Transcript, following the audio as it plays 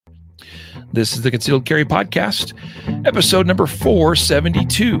This is the Concealed Carry Podcast, episode number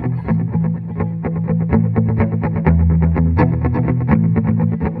 472.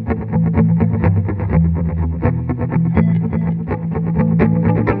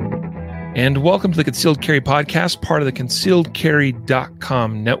 And welcome to the Concealed Carry Podcast, part of the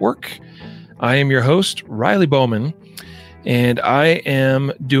concealedcarry.com network. I am your host, Riley Bowman, and I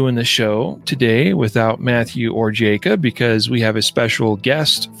am doing the show today without Matthew or Jacob because we have a special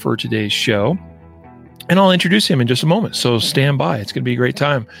guest for today's show. And I'll introduce him in just a moment, so stand by. It's going to be a great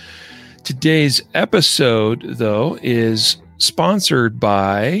time. Today's episode, though, is sponsored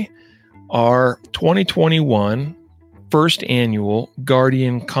by our 2021 first annual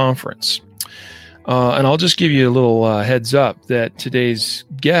Guardian Conference. And I'll just give you a little heads up that today's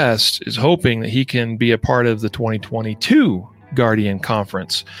guest is hoping that he can be a part of the 2022 Guardian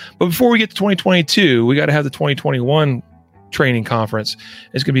Conference. But before we get to 2022, we got to have the 2021 training conference.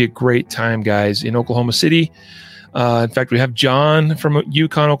 It's going to be a great time, guys, in Oklahoma City. In fact, we have John from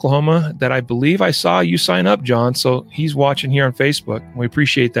Yukon, Oklahoma, that I believe I saw you sign up, John. So he's watching here on Facebook. We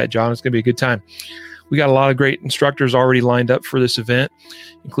appreciate that, John. It's going to be a good time. We got a lot of great instructors already lined up for this event,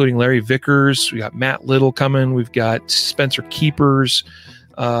 including Larry Vickers. We got Matt Little coming. We've got Spencer Keepers,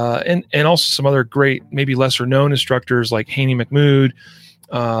 and also some other great, maybe lesser known instructors like Haney McMood,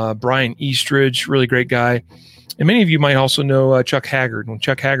 Brian Eastridge, really great guy. And many of you might also know Chuck Haggard, and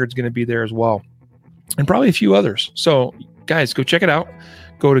Chuck Haggard's going to be there as well, and probably a few others. So guys, go check it out.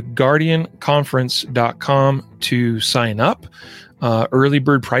 Go to guardianconference.com to sign up. Early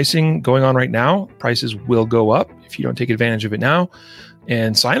bird pricing going on right now. Prices will go up if you don't take advantage of it now.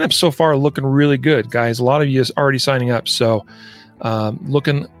 And sign-ups so far are looking really good, guys. A lot of you is already signing up, so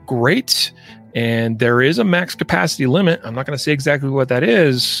looking great. And there is a max capacity limit. I'm not going to say exactly what that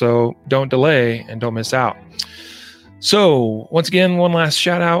is, so don't delay and don't miss out. So once again, one last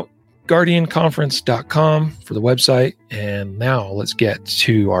shout out, guardianconference.com for the website. And now let's get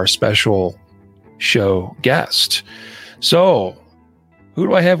to our special show guest. So who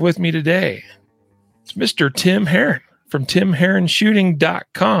do I have with me today? It's Mr. Tim Herron from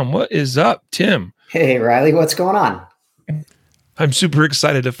timherronshooting.com. What is up, Tim? Hey, Riley, what's going on? I'm super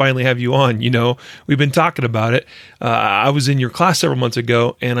excited to finally have you on. You know, we've been talking about it. I was in your class several months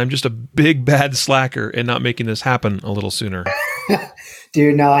ago, and I'm just a big bad slacker in not making this happen a little sooner.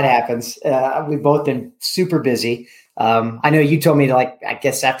 Dude, no, it happens. We've both been super busy. I know you told me to, I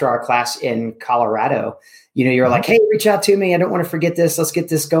guess after our class in Colorado, you're like, hey, reach out to me. I don't want to forget this. Let's get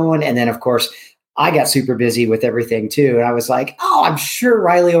this going. And then, of course, I got super busy with everything too. And I was like, oh, I'm sure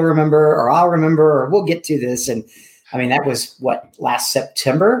Riley will remember, or I'll remember, or we'll get to this. And I mean, that was last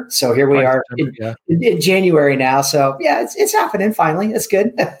September. So here we are in January now. So yeah, it's happening finally. That's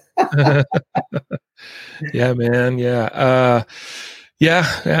good. Yeah, man. Yeah.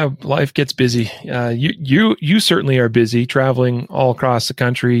 Yeah, life gets busy. You certainly are busy traveling all across the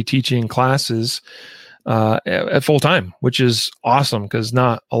country, teaching classes at full time, which is awesome because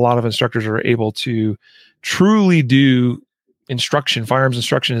not a lot of instructors are able to truly do instruction. Firearms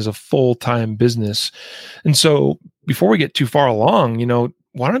instruction is a full-time business. And so before we get too far along,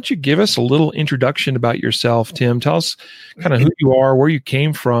 why don't you give us a little introduction about yourself, Tim? Tell us kind of who you are, where you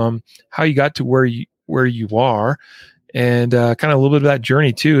came from, how you got to where you are, and kind of a little bit of that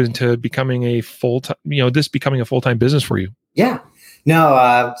journey too into becoming a full-time, this becoming a full-time business for you. Yeah.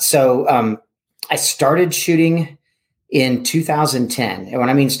 No. So I started shooting in 2010. And when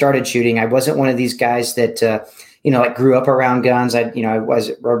I mean started shooting, I wasn't one of these guys that, grew up around guns. I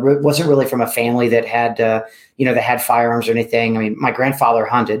wasn't really from a family that had, that had firearms or anything. I mean, my grandfather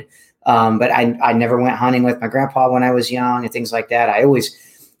hunted, but I never went hunting with my grandpa when I was young and things like that. I'd always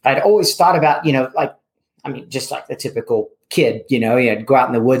thought about, just like the typical kid, I'd go out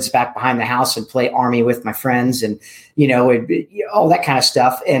in the woods back behind the house and play army with my friends and, all that kind of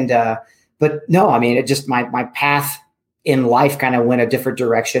stuff. And, but no, I mean, it just, my path in life kind of went a different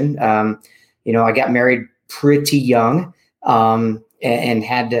direction. I got married pretty young, and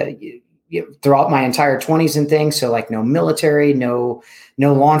had to, throughout my entire 20s and things. So no military, no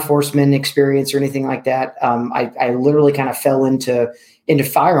law enforcement experience or anything like that. I literally kind of fell into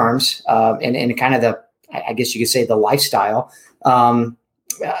firearms, and kind of I guess you could say the lifestyle, kind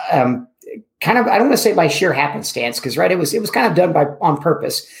of, I don't want to say by sheer happenstance, because it was kind of done on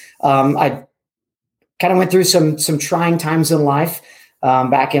purpose. I kind of went through some trying times in life,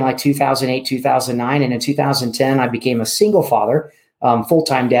 back in 2008, 2009. And in 2010, I became a single father,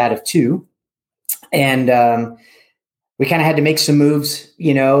 full-time dad of two. And, we kind of had to make some moves,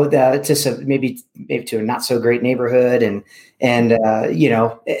 to maybe to a not so great neighborhood and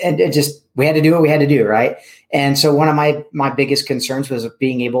it just, we had to do what we had to do. Right. And so one of my biggest concerns was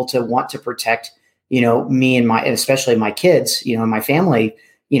being able to want to protect, me and especially my kids, and my family,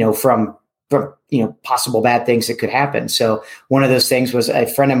 from possible bad things that could happen. So one of those things was a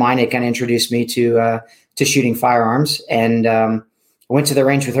friend of mine had kind of introduced me to shooting firearms, and I went to the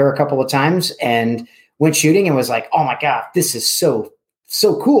range with her a couple of times and went shooting and was like, oh my God, this is so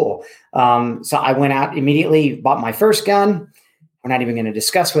cool. So I went out immediately, bought my first gun. We're not even going to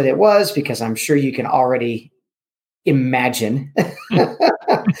discuss what it was because I'm sure you can already imagine,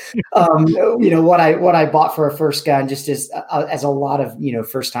 what I bought for a first gun, just as a lot of,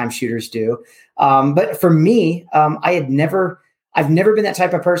 first time shooters do. But for me, I've never been that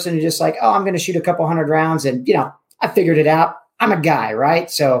type of person who just like, oh, I'm going to shoot a couple hundred rounds and, I figured it out. I'm a guy, right?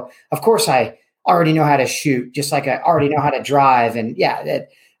 So of course I already know how to shoot, just like I already know how to drive. And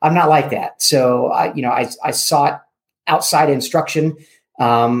I'm not like that. So I sought outside instruction.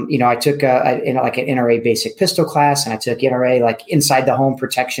 I took an NRA basic pistol class, and I took NRA like inside the home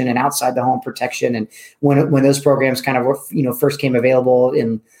protection and outside the home protection. And when those programs kind of were, first came available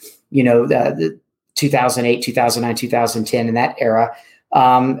in, the 2008, 2009, 2010 in that era.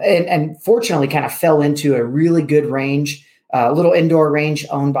 And fortunately kind of fell into a really good range, a little indoor range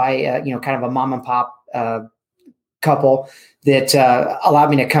owned by, kind of a mom and pop couple that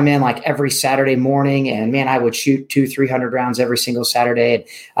allowed me to come in like every Saturday morning, and man, I would shoot 200-300 rounds every single Saturday. And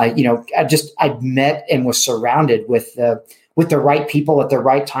I met and was surrounded with the right people at the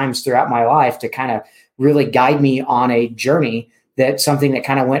right times throughout my life to kind of really guide me on a journey. That's something that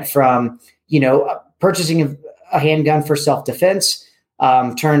kind of went from purchasing a handgun for self-defense,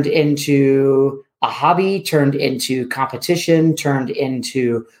 turned into a hobby, turned into competition, turned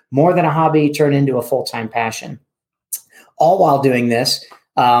into more than a hobby, turned into a full-time passion. All while doing this,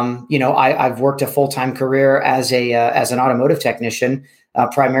 I've worked a full-time career as an automotive technician,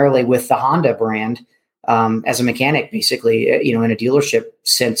 primarily with the Honda brand, as a mechanic, basically, in a dealership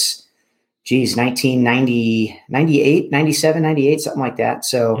since, 1990, 98, 97, 98, something like that.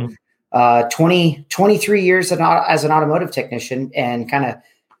 So 23 years as an automotive technician, and kind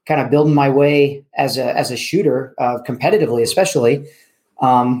of building my way as a shooter, competitively, especially.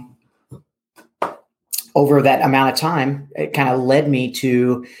 Over that amount of time, it kind of led me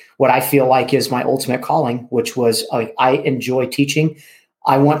to what I feel like is my ultimate calling, which was I enjoy teaching.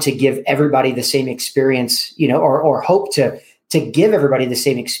 I want to give everybody the same experience, or hope to give everybody the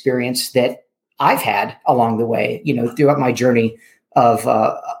same experience that I've had along the way, throughout my journey of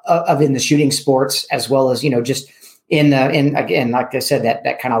in the shooting sports, as well as, just again, like I said,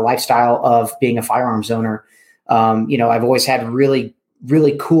 that kind of lifestyle of being a firearms owner. I've always had really,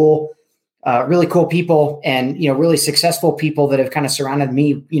 really cool people and, really successful people that have kind of surrounded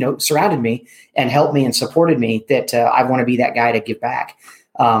me and helped me and supported me, that I want to be that guy to give back.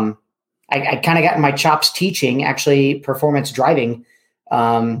 I kind of got my chops teaching, actually, performance driving,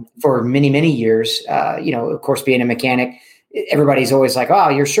 for many, many years. Of course, being a mechanic, everybody's always like, oh,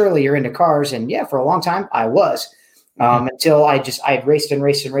 you're into cars. And yeah, for a long time I was, until I had raced and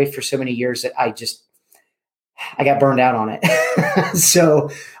raced and raced for so many years that I got burned out on it. So,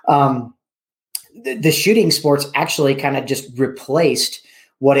 the shooting sports actually kind of just replaced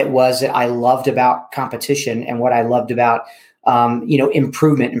what it was that I loved about competition and what I loved about,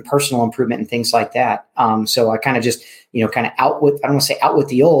 improvement and personal improvement and things like that. So I kind of just, I don't want to say out with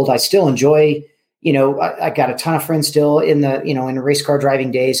the old. I still enjoy, I got a ton of friends still in the, in the race car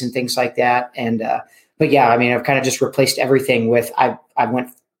driving days and things like that. And, but yeah, I've kind of just replaced everything with, I went,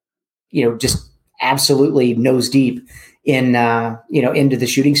 just absolutely nose deep in, into the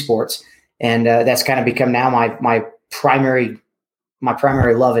shooting sports. And that's kind of become now my primary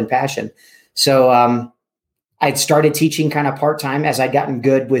love and passion. So I'd started teaching kind of part-time as I'd gotten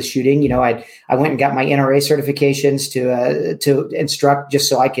good with shooting. I went and got my NRA certifications to instruct, just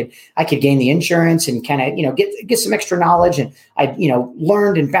so I could gain the insurance and kind of, get some extra knowledge. And I,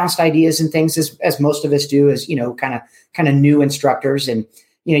 learned and bounced ideas and things as most of us do as, kind of new instructors. And,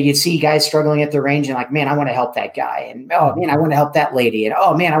 you'd see guys struggling at the range and like, man, I want to help that guy. And, oh man, I want to help that lady. And,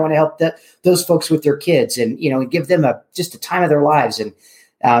 oh man, I want to help those folks with their kids and, give them just a time of their lives.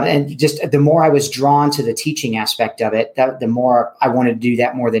 And just the more I was drawn to the teaching aspect of it, the more I wanted to do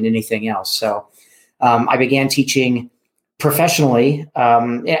that more than anything else. So I began teaching professionally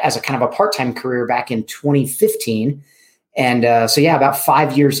as a kind of a part-time career back in 2015. And so, yeah, about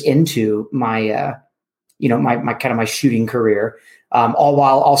 5 years into my, my kind of my shooting career, all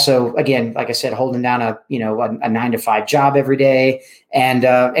while also, again, like I said, holding down a 9-to-5 job every day and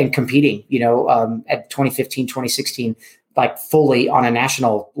competing, at 2015, 2016, like fully on a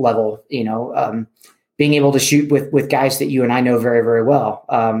national level, being able to shoot with guys that you and I know very, very well.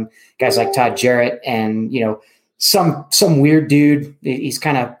 Guys like Todd Jarrett and, some weird dude. He's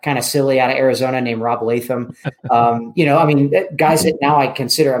kind of silly out of Arizona named Rob Latham. Guys that now I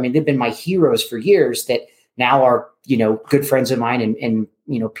consider, they've been my heroes for years that now are, good friends of mine and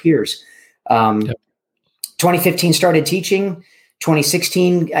peers. 2015 started teaching.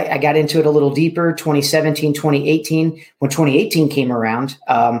 2016, I got into it a little deeper. 2017, 2018, when 2018 came around,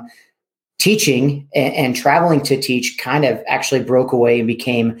 teaching and traveling to teach kind of actually broke away and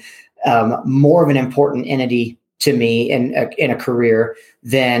became more of an important entity to me in a career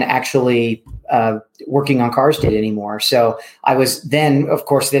than actually working on cars did anymore. So I was then, of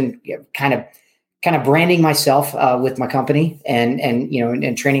course, kind of branding myself with my company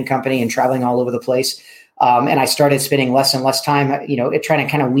and training company and traveling all over the place. And I started spending less and less time, trying to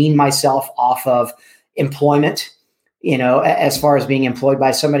kind of wean myself off of employment, as far as being employed by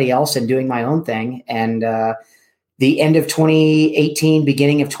somebody else and doing my own thing. And the end of 2018,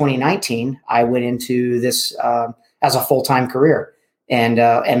 beginning of 2019, I went into this as a full-time career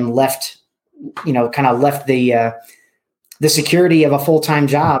and left, left the security of a full-time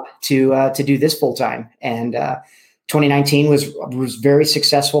job to do this full-time. And 2019 was very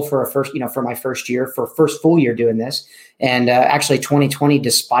successful for my first year, for first full year doing this. And actually 2020,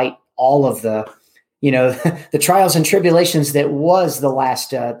 despite all of the, the trials and tribulations that was the last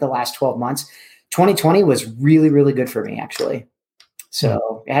 12 months, 2020 was really, really good for me, actually.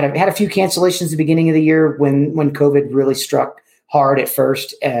 So I had a few cancellations at the beginning of the year when COVID really struck hard at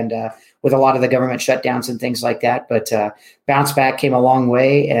first, and with a lot of the government shutdowns and things like that. But bounce back came a long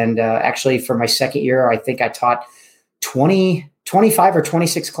way. And actually for my second year, I think I taught 25 or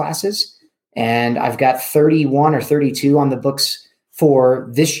 26 classes, and I've got 31 or 32 on the books for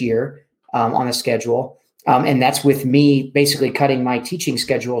this year on the schedule. And that's with me basically cutting my teaching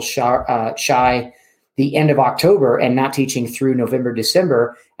schedule shy the end of October and not teaching through November,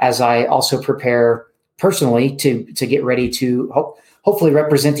 December, as I also prepare personally to get ready to hopefully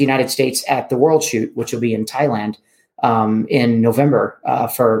represent the United States at the World Shoot, which will be in Thailand in November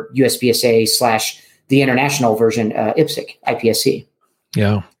for USPSA / the international version, IPSC, IPSC.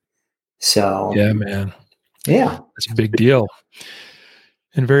 Yeah. So. Yeah, man. Yeah. That's a big deal.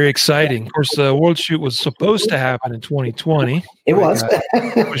 And very exciting. Of course, the World Shoot was supposed to happen in 2020. It was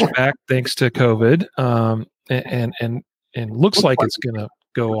pushed back thanks to COVID, and looks like it's going to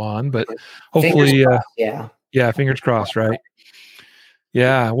go on, but hopefully, fingers crossed, right?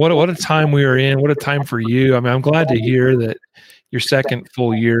 Yeah. What a time we were in. What a time for you. I'm glad to hear that your second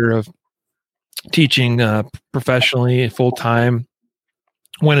full year of teaching professionally full time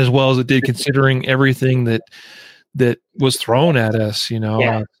went as well as it did, considering everything that was thrown at us,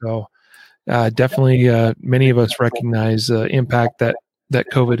 So definitely many of us recognize the impact that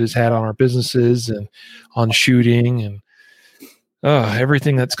COVID has had on our businesses and on shooting and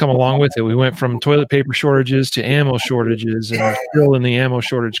everything that's come along with it. We went from toilet paper shortages to ammo shortages, and we're still in the ammo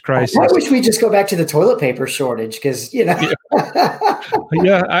shortage crisis. I wish we just go back to the toilet paper shortage because,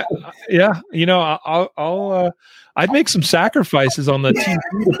 I'd make some sacrifices on the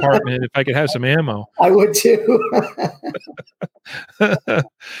TV department if I could have some ammo. I would too.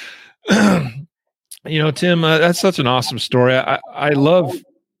 Tim, that's such an awesome story. I love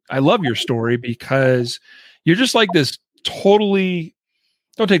your story because you're just like this totally,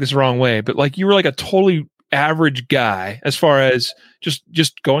 don't take this the wrong way, but like you were like a totally average guy as far as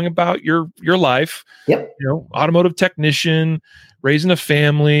just going about your life. Yep. Automotive technician, raising a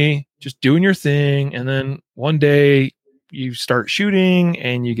family, just doing your thing. And then one day you start shooting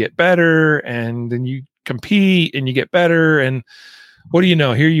and you get better, and then you compete and you get better. And what do you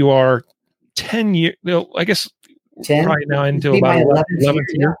know? Here you are 10 years, I guess 10 right now into about 11th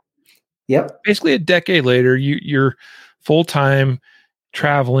year. Yep. Basically a decade later, you're full-time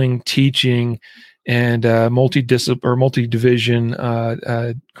traveling, teaching, and multi-division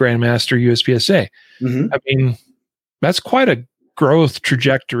Grandmaster USPSA. Mm-hmm. That's quite a growth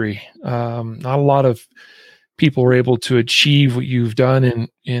trajectory. Not a lot of people are able to achieve what you've done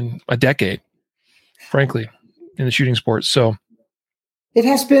in a decade, frankly, in the shooting sports. So it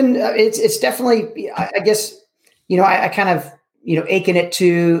has been, it's definitely, I guess, I kind of, akin it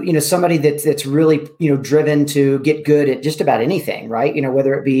to, somebody that's really, driven to get good at just about anything, right?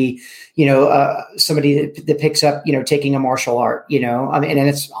 Whether it be, somebody that picks up, taking a martial art, and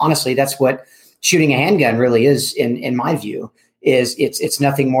it's honestly, that's what shooting a handgun really is in my view, is it's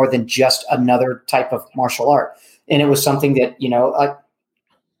nothing more than just another type of martial art. And it was something that,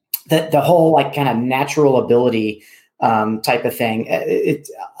 the whole like kind of natural ability type of thing.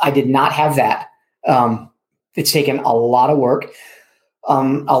 I did not have that. It's taken a lot of work.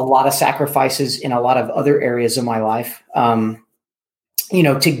 a lot of sacrifices in a lot of other areas of my life,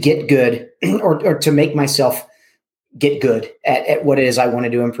 to get good or to make myself get good at what it is I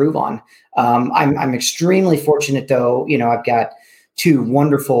wanted to improve on. I'm extremely fortunate though. I've got two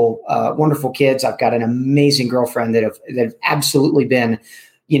wonderful kids. I've got an amazing girlfriend that have absolutely been,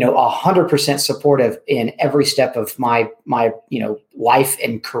 100% supportive in every step of my life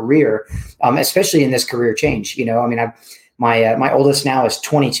and career, especially in this career change. My oldest now is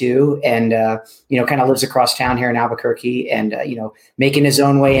 22 and, kind of lives across town here in Albuquerque and, making his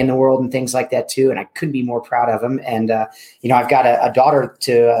own way in the world and things like that too. And I couldn't be more proud of him. And, I've got a daughter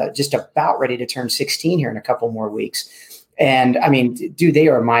to just about ready to turn 16 here in a couple more weeks. And I mean, dude, they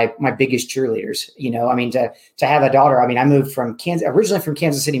are my biggest cheerleaders, to have a daughter. I mean, I moved originally from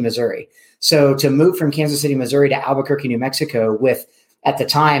Kansas City, Missouri. So to move from Kansas City, Missouri to Albuquerque, New Mexico with, at the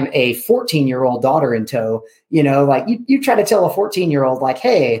time, a 14-year-old daughter in tow, you try to tell a 14-year-old like,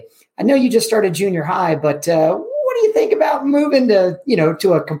 hey, I know you just started junior high, but what do you think about moving to,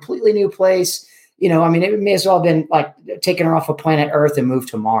 to a completely new place? It may as well have been like taking her off of planet Earth and move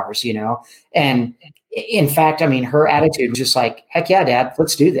to Mars, and in fact, her attitude was just like, heck yeah, Dad,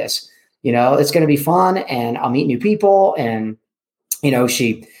 let's do this. It's going to be fun and I'll meet new people. And,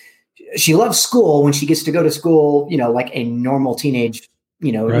 she loves school when she gets to go to school, like a normal teenage,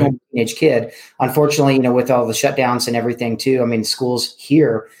 Right. normal teenage kid. Unfortunately, with all the shutdowns and everything too, schools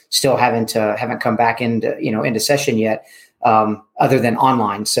here still haven't come back into session yet, other than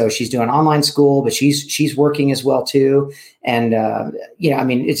online. So she's doing online school, but she's working as well too. And,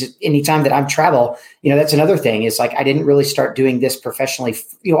 it's anytime that I travel, that's another thing. It's like, I didn't really start doing this professionally.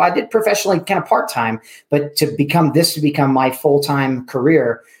 I did professionally kind of part-time, but to become my full-time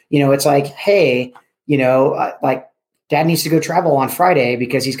career, it's like, hey, like Dad needs to go travel on Friday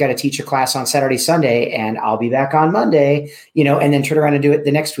because he's got to teach a class on Saturday, Sunday, and I'll be back on Monday, and then turn around and do it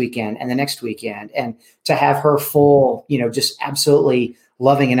the next weekend and the next weekend. And to have her full, just absolutely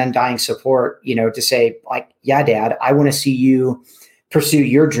loving and undying support, to say like, yeah, Dad, I want to see you pursue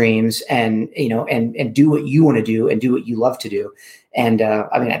your dreams and, and do what you want to do and do what you love to do. And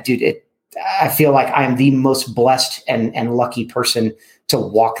dude, I feel like I'm the most blessed and lucky person to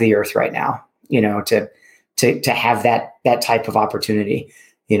walk the earth right now, to have that type of opportunity,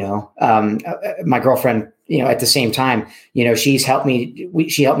 my girlfriend, at the same time, she helped me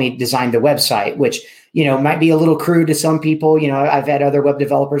design the website, which, might be a little crude to some people. I've had other web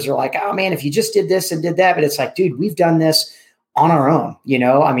developers are like, oh man, if you just did this and did that, but it's like, dude, we've done this on our own,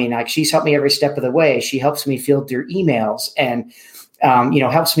 like she's helped me every step of the way. She helps me filter emails and,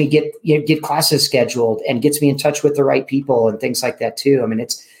 helps me get classes scheduled and gets me in touch with the right people and things like that too.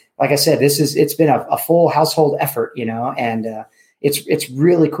 It's, like I said, it's been a full household effort, and it's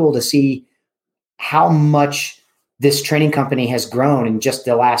really cool to see how much this training company has grown in just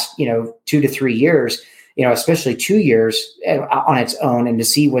the last, 2 to 3 years, especially 2 years on its own, and to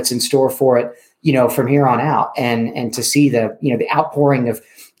see what's in store for it, from here on out, and to see the outpouring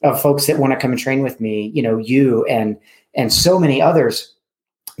of folks that want to come and train with me, you and so many others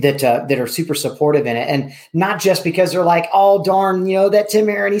that are super supportive in it. And not just because they're like, oh, darn, that Tim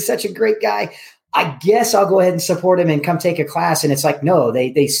Aaron, he's such a great guy, I guess I'll go ahead and support him and come take a class. And it's like, no,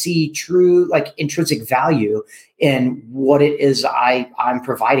 they see true, like intrinsic value in what it is I'm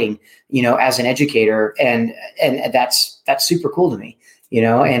providing, as an educator. And that's super cool to me,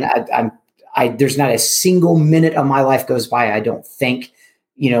 and there's not a single minute of my life goes by I don't thank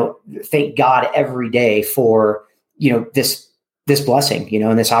God every day for, this blessing,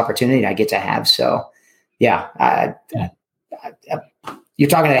 and this opportunity I get to have. So yeah, you're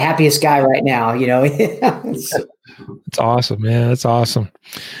talking to the happiest guy right now, It's awesome, man. That's awesome.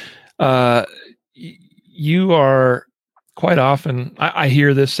 You are quite often, I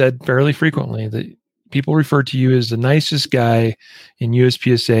hear this said fairly frequently, that people refer to you as the nicest guy in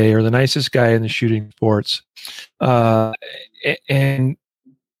USPSA or the nicest guy in the shooting sports. And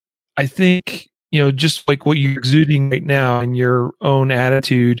I think, just like what you're exuding right now and your own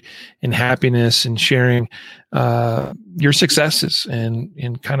attitude and happiness and sharing your successes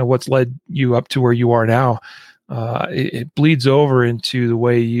and kind of what's led you up to where you are now, it bleeds over into the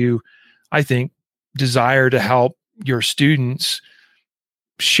way you, I think, desire to help your students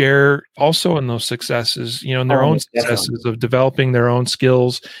share also in those successes, in their own successes of developing their own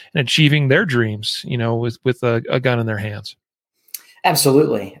skills and achieving their dreams, with a gun in their hands.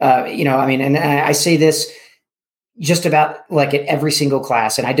 Absolutely. And I say this just about like at every single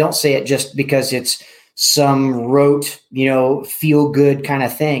class. And I don't say it just because it's some rote, feel good kind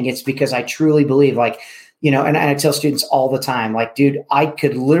of thing. It's because I truly believe and I tell students all the time, like, dude, I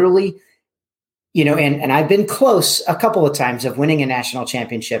could literally and I've been close a couple of times of winning a national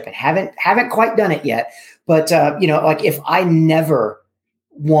championship and haven't quite done it yet. But, like if I never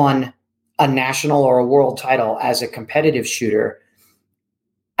won a national or a world title as a competitive shooter,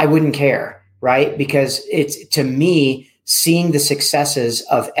 I wouldn't care, right? Because it's, to me, seeing the successes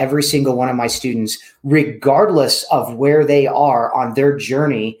of every single one of my students, regardless of where they are on their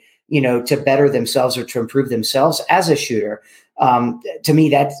journey, to better themselves or to improve themselves as a shooter. To me,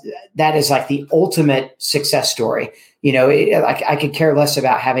 that is like the ultimate success story. I could care less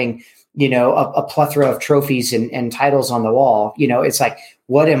about having, a plethora of trophies and titles on the wall. It's like,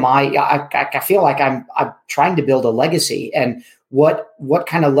 what am I feel like I'm trying to build a legacy, and what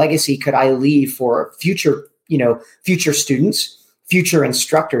kind of legacy could I leave for future students, future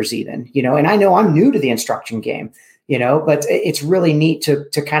instructors even, and I know I'm new to the instruction game, but it's really neat to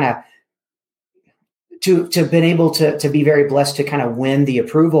kind of, to have been able to be very blessed to kind of win the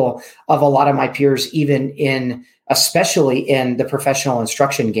approval of a lot of my peers, especially in the professional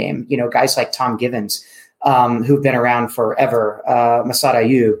instruction game, guys like Tom Givens, who've been around forever, Masad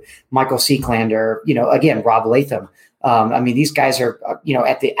Ayub, Michael Seeklander, again, Rob Latham. These guys are,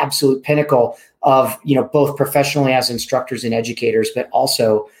 at the absolute pinnacle of, both professionally as instructors and educators, but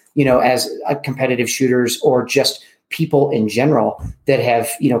also, as competitive shooters or just people in general that have,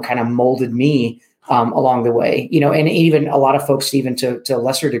 kind of molded me along the way, and even a lot of folks, even to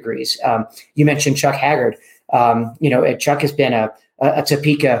lesser degrees. You mentioned Chuck Haggard. Chuck has been a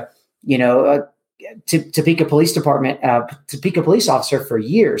Topeka, Topeka Police Department, Topeka police officer for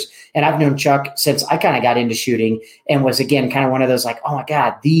years. And I've known Chuck since I kind of got into shooting, and was, again, kind of one of those like, oh my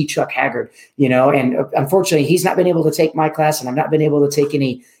God, the Chuck Haggard, and unfortunately he's not been able to take my class, and I've not been able to take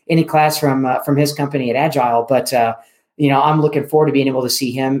any class from his company at Agile. But, I'm looking forward to being able to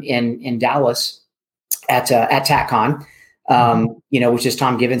see him in Dallas at TACCon, which is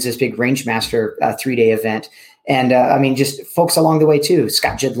Tom Givens' big Range Master 3-day event. And just folks along the way too,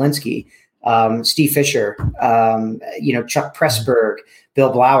 Scott Jedlinski, Steve Fisher, Chuck Pressburg,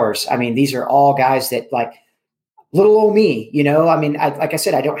 Bill Blowers. These are all guys that, like, little old me, like I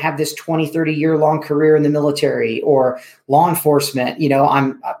said, I don't have this 20, 30 year long career in the military or law enforcement.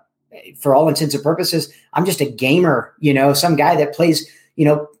 I'm, for all intents and purposes, I'm just a gamer, some guy that plays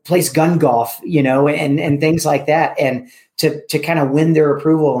gun golf, and things like that. And to kind of win their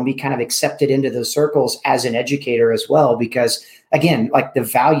approval and be kind of accepted into those circles as an educator as well, because, again, like the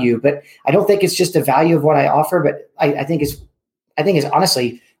value, but I don't think it's just the value of what I offer, but I think it's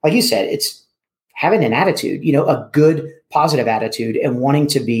honestly, like you said, it's having an attitude, a good, positive attitude, and wanting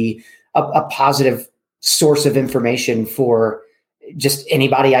to be a positive source of information for just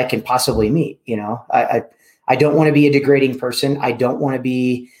anybody I can possibly meet. I don't want to be a degrading person. I don't want to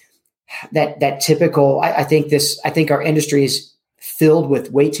be that typical. I think our industry is filled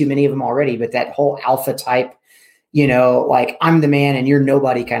with way too many of them already, but that whole alpha type, like I'm the man and you're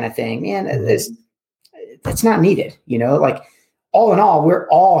nobody kind of thing, man, that's not needed. Like, all in all, we're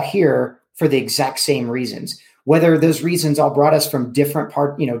all here for the exact same reasons, whether those reasons all brought us from different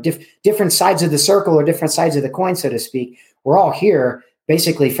different sides of the circle or different sides of the coin, so to speak. We're all here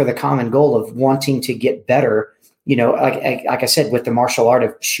basically for the common goal of wanting to get better, like I said, with the martial art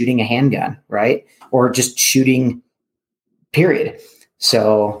of shooting a handgun, right? Or just shooting, period.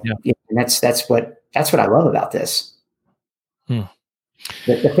 So that's what I love about this.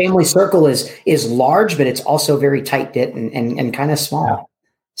 The family circle is large, but it's also very tight knit and kind of small. Yeah.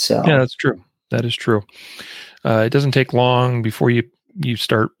 So yeah, that's true. That is true. It doesn't take long before you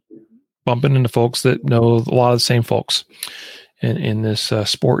start bumping into folks that know a lot of the same folks in this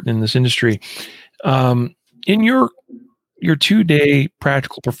sport, in this industry. In your 2-day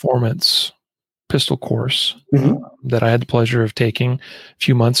practical performance pistol course that I had the pleasure of taking a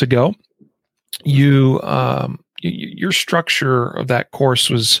few months ago, your structure of that course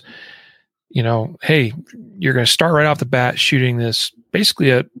was, hey, you're going to start right off the bat shooting this, basically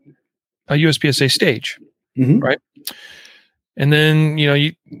a USPSA stage, right? And then,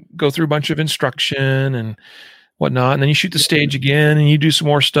 you go through a bunch of instruction and whatnot, and then you shoot the stage again, and you do some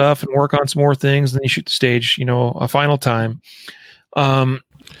more stuff and work on some more things, and then you shoot the stage, a final time.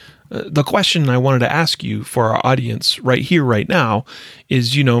 The question I wanted to ask you for our audience right here, right now,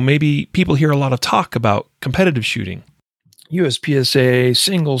 is, maybe people hear a lot of talk about competitive shooting, USPSA,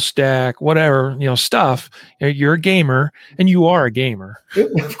 single stack, whatever, stuff. You're a gamer, and you are a gamer.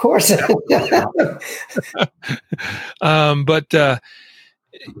 Of course. But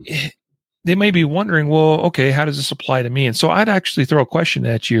they may be wondering, well, okay, how does this apply to me? And so I'd actually throw a question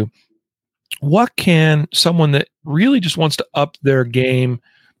at you. What can someone that really just wants to up their game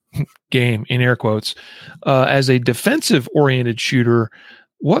in air quotes, as a defensive oriented shooter,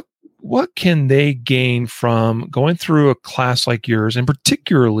 what what can they gain from going through a class like yours? And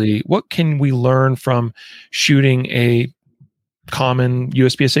particularly, what can we learn from shooting a common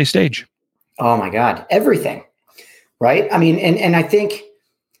USPSA stage? Oh my God, everything, right? I mean, and I think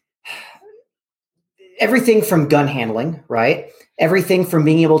everything from gun handling, right? Everything from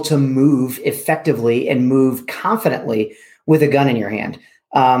being able to move effectively and move confidently with a gun in your hand.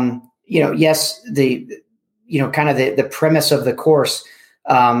 Yes, kind of the premise of the course,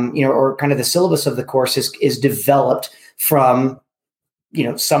 or kind of the syllabus of the course is developed from,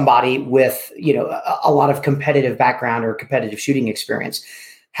 somebody with, a lot of competitive background or competitive shooting experience.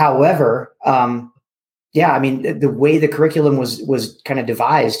 However, the way the curriculum was kind of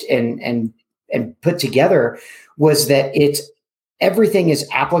devised and put together was that everything is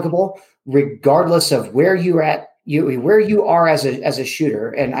applicable regardless of where you're at, where you are as a shooter.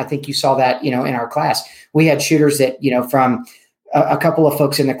 And I think you saw that, in our class, we had shooters that, from a couple of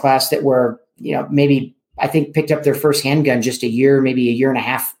folks in the class that were, maybe I think picked up their first handgun just maybe a year and a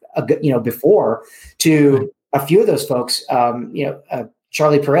half ago, before, to a few of those folks,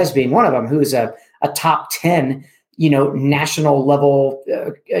 Charlie Perez being one of them, who is a top 10, national level,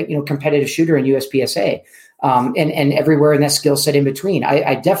 competitive shooter in USPSA, and everywhere in that skill set in between.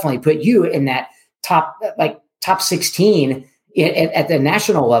 I definitely put you in that top 16 at the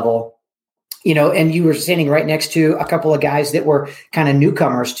national level, and you were standing right next to a couple of guys that were kind of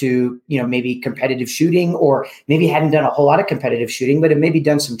newcomers to, maybe competitive shooting, or maybe hadn't done a whole lot of competitive shooting, but had maybe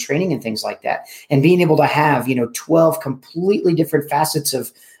done some training and things like that. And being able to have, 12 completely different facets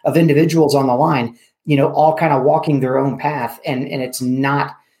of individuals on the line, all kind of walking their own path. And it's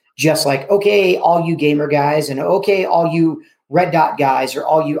not just like, okay, all you gamer guys, and okay, all you red dot guys, or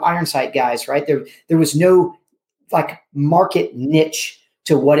all you iron sight guys, right? There was no like market niche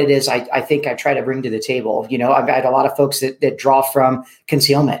to what it is I think I try to bring to the table. I've had a lot of folks that draw from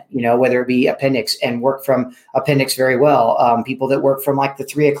concealment, whether it be appendix, and work from appendix very well. People that work from like the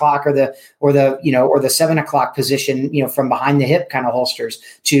 3 o'clock or the 7 o'clock position, from behind the hip kind of holsters,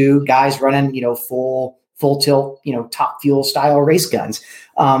 to guys running, full tilt, top fuel style race guns,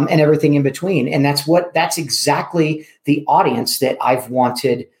 and everything in between. And that's exactly the audience that I've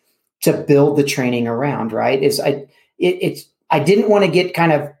wanted to build the training around, right? I didn't want to get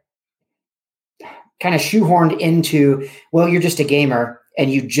kind of shoehorned into, well, you're just a gamer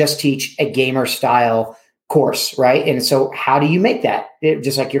and you just teach a gamer style course, right? And so how do you make that,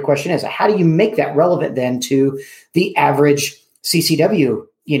 just like your question is, how do you make that relevant then to the average CCW,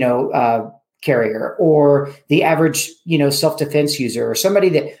 carrier, or the average, self-defense user, or somebody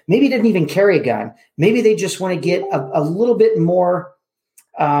that maybe didn't even carry a gun. Maybe they just want to get a little bit more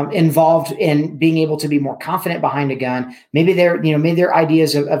involved in being able to be more confident behind a gun. Maybe maybe their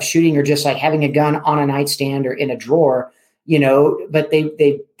ideas of shooting are just like having a gun on a nightstand or in a drawer, but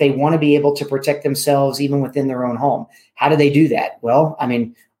they want to be able to protect themselves even within their own home. How do they do that? Well, I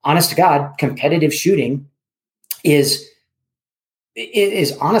mean, honest to God, competitive shooting is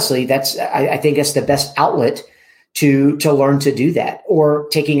honestly, I think that's the best outlet to learn to do that, or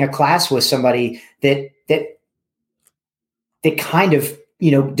taking a class with somebody that kind of,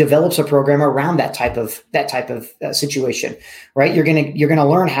 develops a program around that type of situation, right? You're going to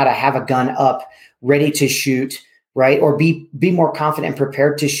learn how to have a gun up ready to shoot, right? Or be more confident and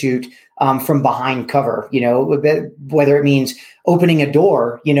prepared to shoot from behind cover, whether it means opening a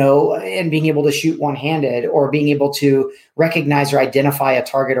door, and being able to shoot one-handed, or being able to recognize or identify a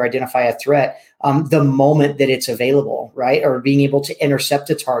target or identify a threat the moment that it's available, right? Or being able to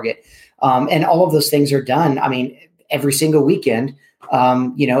intercept a target. And all of those things are done, I mean, every single weekend,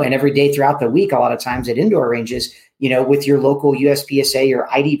 and every day throughout the week, a lot of times at indoor ranges, with your local USPSA or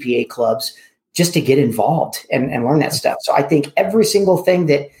IDPA clubs, just to get involved and learn that stuff. So I think every single thing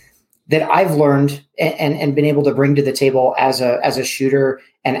that I've learned and been able to bring to the table as a shooter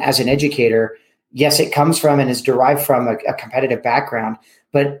and as an educator, yes, it comes from and is derived from a competitive background.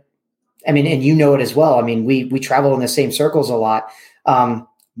 But I mean, and it as well. I mean, we travel in the same circles a lot.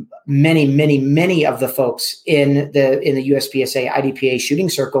 Many of the folks in the USPSA IDPA shooting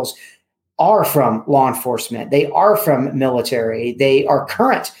circles are from law enforcement. They are from military. They are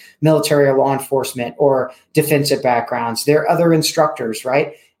current military or law enforcement or defensive backgrounds. They're other instructors,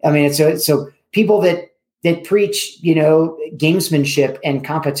 right? I mean, so people that preach, gamesmanship and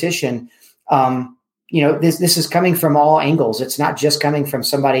competition. This is coming from all angles. It's not just coming from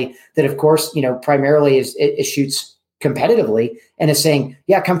somebody that, of course, primarily is shoots competitively and is saying,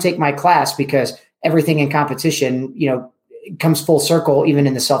 yeah, come take my class, because everything in competition, comes full circle, even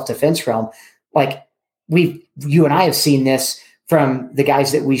in the self-defense realm. Like you and I have seen this from the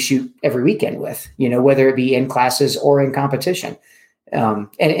guys that we shoot every weekend with, whether it be in classes or in competition.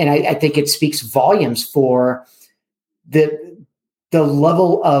 And I think it speaks volumes for the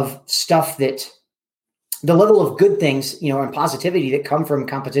level of stuff the level of good things, and positivity that come from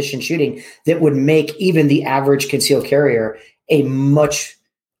competition shooting that would make even the average concealed carrier a much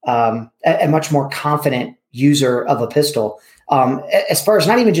more confident user of a pistol, as far as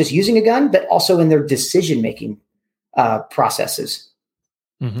not even just using a gun, but also in their decision-making processes.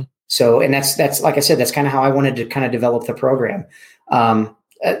 Mm-hmm. So, and that's like I said, that's kind of how I wanted to kind of develop the program.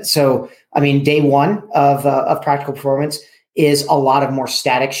 So, I mean, day one of Practical Performance is a lot of more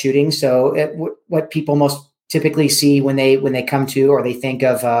static shooting. So what people most typically see when they come to, or they think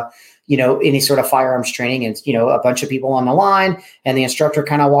of, any sort of firearms training, is, a bunch of people on the line and the instructor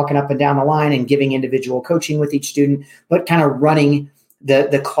kind of walking up and down the line and giving individual coaching with each student, but kind of running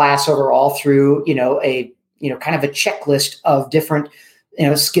the class overall through, a kind of a checklist of different,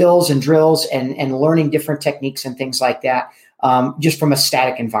 skills and drills and learning different techniques and things like that. Just from a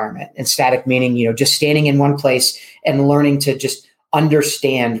static environment, and static meaning, just standing in one place and learning to just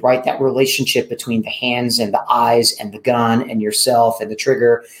understand, right, that relationship between the hands and the eyes and the gun and yourself and the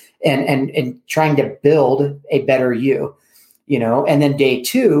trigger, and trying to build a better you, and then day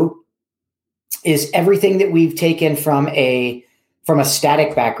two is everything that we've taken from a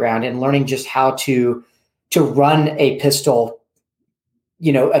static background and learning just how to run a pistol,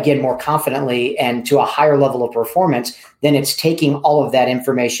 again, more confidently and to a higher level of performance. Then it's taking all of that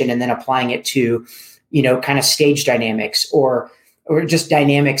information and then applying it to, kind of stage dynamics or just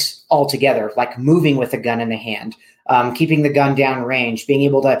dynamics altogether, like moving with a gun in the hand, keeping the gun down range, being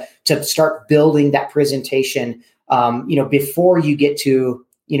able to start building that presentation, before you get to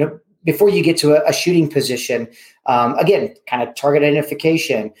a shooting position. Again, kind of target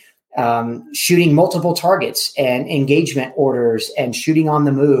identification, shooting multiple targets and engagement orders and shooting on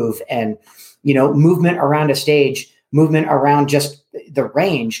the move and, movement around a stage, movement around just the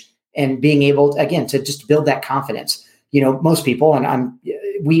range, and being able, again, to just build that confidence. Most people, and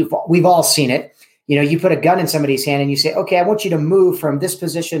we've all seen it, you put a gun in somebody's hand and you say, okay, I want you to move from this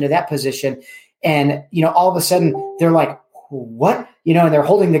position to that position. And, all of a sudden they're like, what? And they're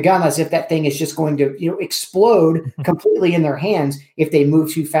holding the gun as if that thing is just going to, explode completely in their hands if they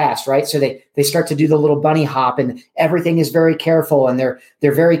move too fast, right? So they start to do the little bunny hop, and everything is very careful, and they're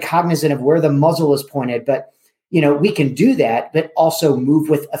very cognizant of where the muzzle is pointed. But, we can do that, but also move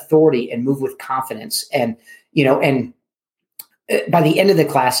with authority and move with confidence. And, and by the end of the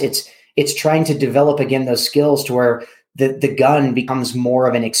class, it's trying to develop, again, those skills to where the gun becomes more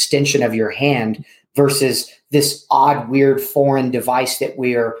of an extension of your hand versus this odd, weird, foreign device that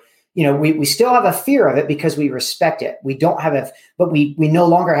we're, we still have a fear of it because we respect it. We don't have but we no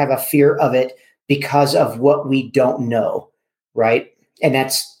longer have a fear of it because of what we don't know. Right. And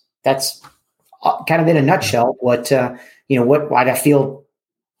that's kind of in a nutshell what I feel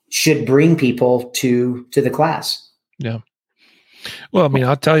should bring people to the class. Yeah. Well, I mean,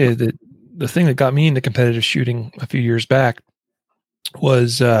 I'll tell you that the thing that got me into competitive shooting a few years back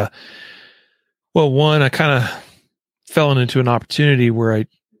was, one, I kind of fell into an opportunity where I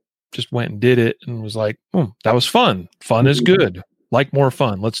just went and did it and was like, that was fun. Fun is good. Like more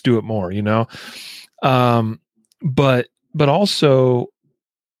fun. Let's do it more, but also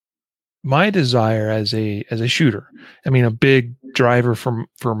my desire as a shooter, I mean, a big driver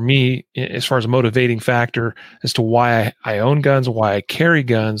for me as far as a motivating factor as to why I own guns, why I carry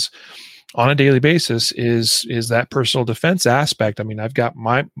guns on a daily basis is that personal defense aspect. I mean, I've got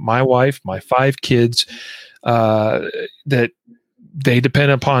my wife, my 5 kids, that they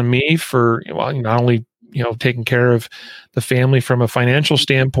depend upon me for, not only, taking care of the family from a financial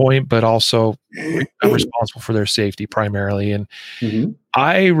standpoint, but also I'm responsible for their safety primarily. And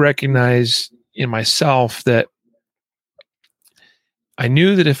I recognize in myself that I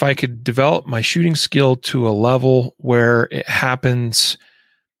knew that if I could develop my shooting skill to a level where it happens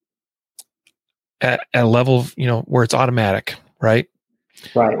at a level, where it's automatic, right?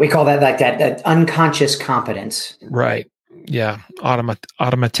 Right. We call that like that unconscious competence. Right. Yeah.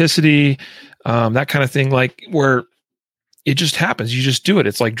 Automaticity, that kind of thing, like where it just happens. You just do it.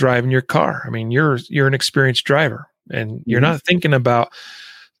 It's like driving your car. I mean, you're an experienced driver, and you're not thinking about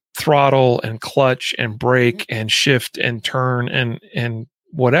throttle and clutch and brake and shift and turn and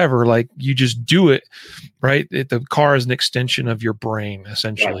whatever. Like you just do it, right? The car is an extension of your brain,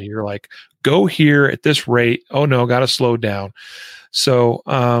 essentially. Right. You're like, go here at this rate. Oh no, got to slow down. So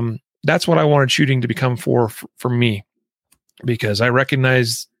that's what I wanted shooting to become for me, because I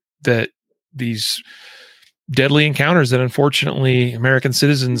recognize that these deadly encounters that unfortunately American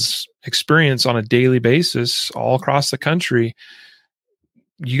citizens experience on a daily basis all across the country,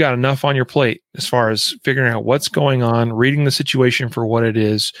 you got enough on your plate as far as figuring out what's going on, reading the situation for what it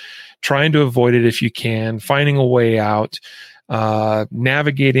is, trying to avoid it if you can, finding a way out,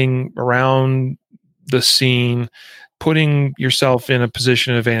 navigating around the scene, putting yourself in a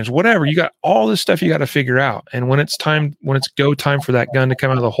position of advantage, whatever. You got all this stuff you got to figure out. And when it's go time for that gun to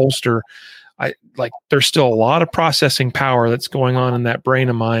come out of the holster, there's still a lot of processing power that's going on in that brain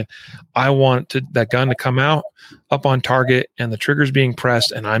of mine. I want that gun to come out up on target and the trigger's being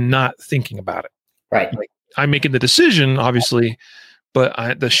pressed and I'm not thinking about it. Right. Like, I'm making the decision, obviously,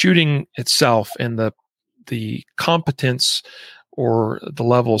 but the shooting itself and the competence or the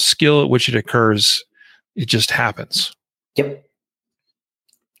level of skill at which it occurs, it just happens. Yep.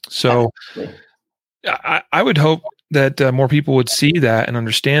 So I would hope that more people would see that and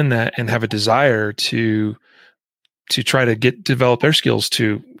understand that and have a desire to try to develop their skills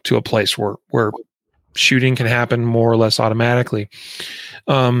to a place where shooting can happen more or less automatically.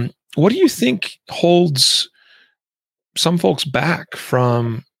 What do you think holds some folks back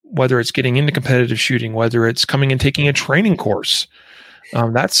from, whether it's getting into competitive shooting, whether it's coming and taking a training course?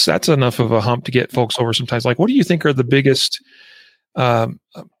 That's enough of a hump to get folks over sometimes. Like, what do you think are the biggest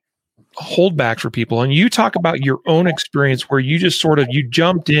holdback for people? And you talk about your own experience where you just you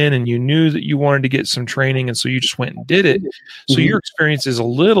jumped in and you knew that you wanted to get some training. And so you just went and did it. So your experience is a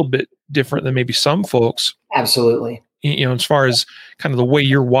little bit different than maybe some folks. Absolutely. As far as kind of the way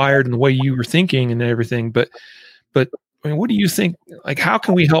you're wired and the way you were thinking and everything. But I mean, what do you think? Like, how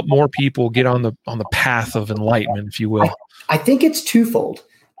can we help more people get on the path of enlightenment, if you will? I think it's twofold.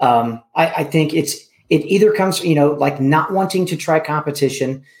 I think it either comes, like not wanting to try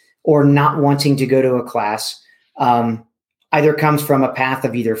competition or not wanting to go to a class. Either comes from a path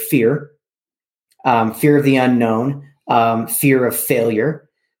of either fear of the unknown, fear of failure,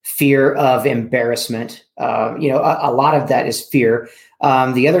 fear of embarrassment. A lot of that is fear.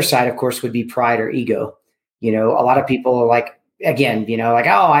 The other side, of course, would be pride or ego. A lot of people are like, again,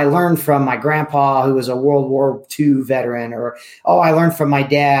 I learned from my grandpa who was a World War II veteran, or, I learned from my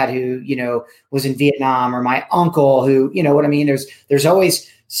dad who, was in Vietnam, or my uncle who, what I mean? There's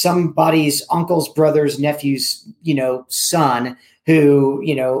always somebody's uncle's brother's nephew's, son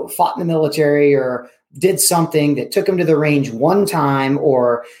who, fought in the military or did something that took him to the range one time,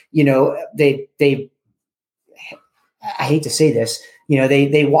 or, I hate to say this,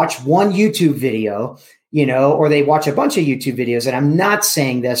 they watch one YouTube video, or they watch a bunch of YouTube videos. And I'm not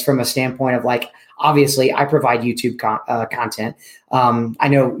saying this from a standpoint of like, obviously I provide YouTube content. I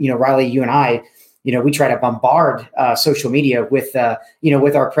know, Riley, you and I, we try to bombard social media with,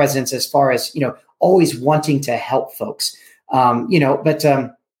 with our presence as far as, always wanting to help folks, and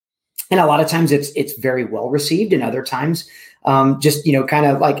a lot of times it's very well received, and other times just, kind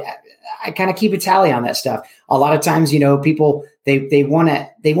of like, I kind of keep a tally on that stuff. A lot of times, people, they want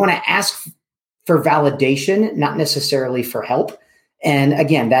to ask for validation, not necessarily for help. And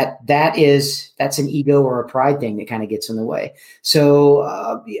again, that's an ego or a pride thing that kind of gets in the way. So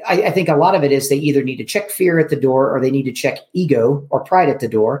I think a lot of it is they either need to check fear at the door, or they need to check ego or pride at the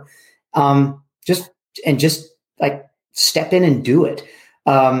door. Just like step in and do it.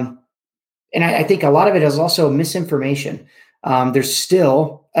 And I think a lot of it is also misinformation. There's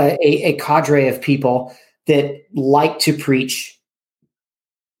still a cadre of people that like to preach,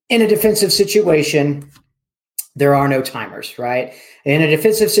 in a defensive situation, there are no timers, right? In a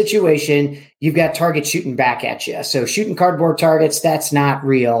defensive situation, you've got targets shooting back at you. So shooting cardboard targets, that's not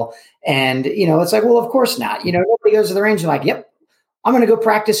real. And, it's like, well, of course not. Nobody goes to the range and like, yep, I'm going to go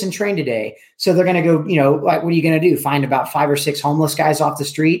practice and train today. So they're going to go, like, what are you going to do? Find about 5 or 6 homeless guys off the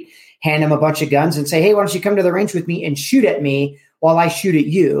street, hand them a bunch of guns and say, hey, why don't you come to the range with me and shoot at me while I shoot at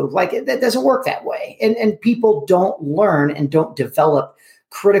you? Like, that doesn't work that way. And people don't learn and don't develop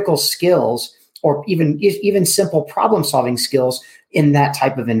critical skills, or even simple problem solving skills in that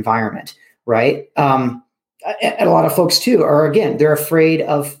type of environment, right? And a lot of folks too are, again, they're afraid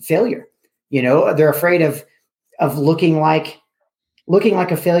of failure. They're afraid of looking like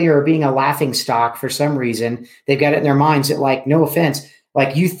a failure or being a laughing stock for some reason. They've got it in their minds that, like, no offense,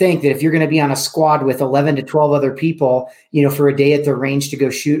 like, you think that if you're going to be on a squad with 11 to 12 other people, for a day at the range to go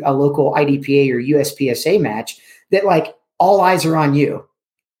shoot a local IDPA or USPSA match, that like all eyes are on you.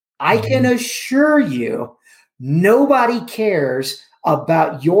 I can assure you, nobody cares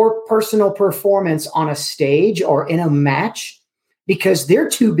about your personal performance on a stage or in a match, because they're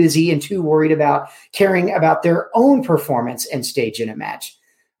too busy and too worried about caring about their own performance and stage in a match,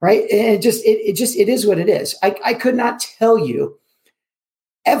 right? And it is what it is. I could not tell you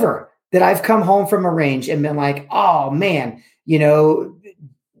ever that I've come home from a range and been like, oh man,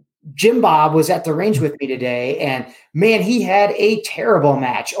 Jim Bob was at the range with me today, and man, he had a terrible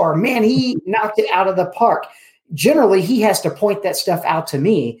match, or man, he knocked it out of the park. Generally, he has to point that stuff out to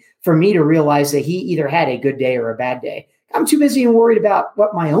me for me to realize that he either had a good day or a bad day. I'm too busy and worried about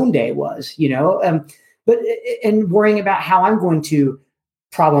what my own day was, and worrying about how I'm going to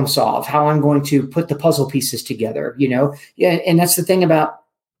problem solve, how I'm going to put the puzzle pieces together, and that's the thing about,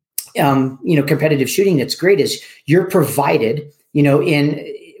 competitive shooting that's great is you're provided,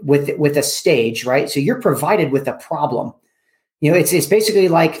 with a stage, right? So you're provided with a problem. It's basically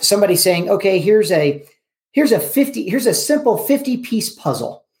like somebody saying, okay, here's a simple 50-piece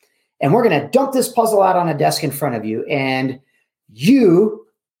puzzle, and we're going to dump this puzzle out on a desk in front of you, and you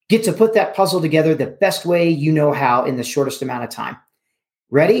get to put that puzzle together the best way you know how in the shortest amount of time.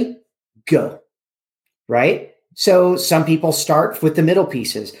 Ready? Go. Right? So some people start with the middle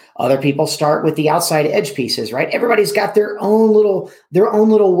pieces. Other people start with the outside edge pieces, right? Everybody's got their own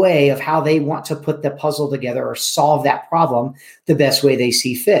little way of how they want to put the puzzle together or solve that problem the best way they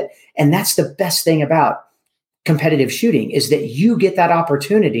see fit. And that's the best thing about competitive shooting is that you get that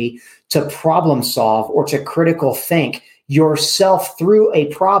opportunity to problem solve or to critical think yourself through a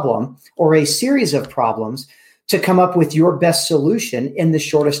problem or a series of problems to come up with your best solution in the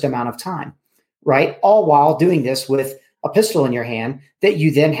shortest amount of time, right? All while doing this with a pistol in your hand that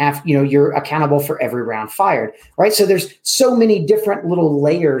you then have, you're accountable for every round fired, right? So there's so many different little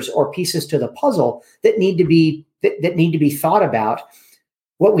layers or pieces to the puzzle that need to be thought about.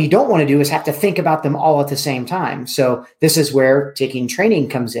 What we don't want to do is have to think about them all at the same time. So this is where taking training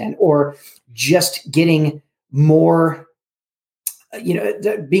comes in, or just getting more,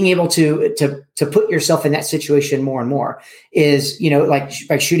 being able to put yourself in that situation more and more is, like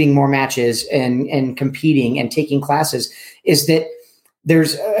by shooting more matches and competing and taking classes, is that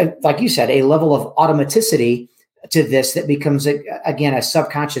there's, like you said, a level of automaticity to this that becomes, again, a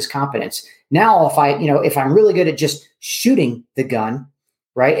subconscious competence. Now, if I'm really good at just shooting the gun,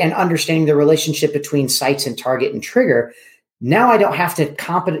 right, and understanding the relationship between sights and target and trigger, now I don't have to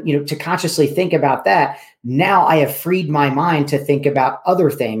to consciously think about that. Now I have freed my mind to think about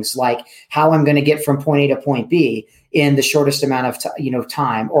other things, like how I'm going to get from point A to point B in the shortest amount of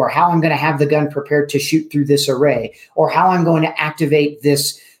time, or how I'm going to have the gun prepared to shoot through this array, or how I'm going to activate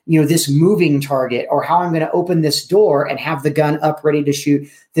this, this moving target, or how I'm going to open this door and have the gun up ready to shoot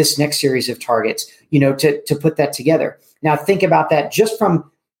this next series of targets, to put that together. Now think about that just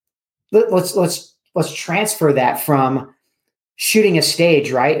from, let's transfer that from shooting a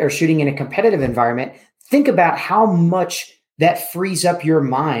stage, right? Or shooting in a competitive environment. Think about how much that frees up your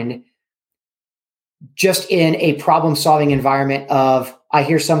mind just in a problem-solving environment of, I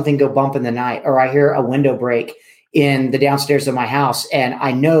hear something go bump in the night, or I hear a window break in the downstairs of my house. And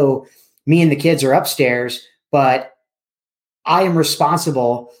I know me and the kids are upstairs, but I am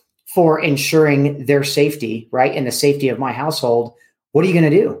responsible for ensuring their safety, right? And the safety of my household. What are you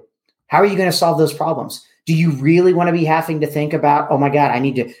going to do? How are you going to solve those problems? Do you really want to be having to think about, oh my God, I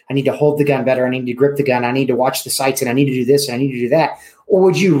need to hold the gun better. I need to grip the gun. I need to watch the sights, and I need to do this and I need to do that. Or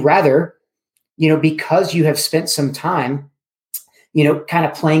would you rather, because you have spent some time, kind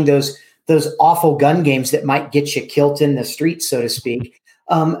of playing those awful gun games that might get you killed in the streets, so to speak.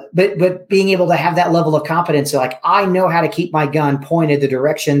 But being able to have that level of competence, like, I know how to keep my gun pointed the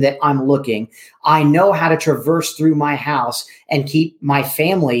direction that I'm looking. I know how to traverse through my house and keep my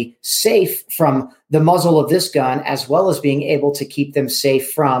family safe from the muzzle of this gun, as well as being able to keep them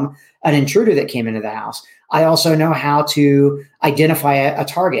safe from an intruder that came into the house. I also know how to identify a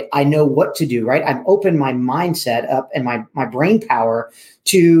target. I know what to do, right? I've opened my mindset up and my brain power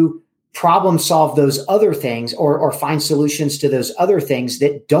to problem solve those other things, or find solutions to those other things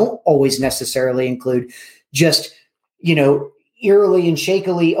that don't always necessarily include just, eerily and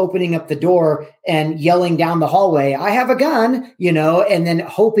shakily opening up the door and yelling down the hallway, I have a gun, and then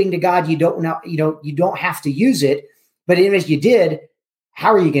hoping to God you don't have to use it. But even if you did,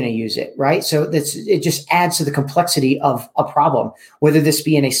 how are you going to use it? Right. So it just adds to the complexity of a problem, whether this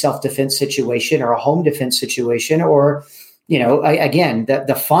be in a self-defense situation or a home defense situation, or again,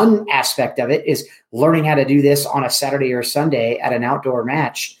 the fun aspect of it is learning how to do this on a Saturday or Sunday at an outdoor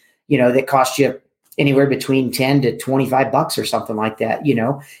match, that costs you anywhere between $10 to $25 or something like that,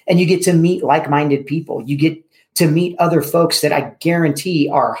 and you get to meet like-minded people. You get to meet other folks that I guarantee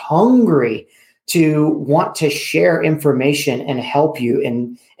are hungry to want to share information and help you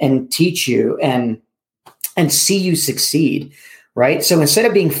and teach you and see you succeed. Right. So instead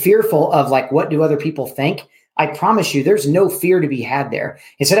of being fearful of like, what do other people think? I promise you, there's no fear to be had there.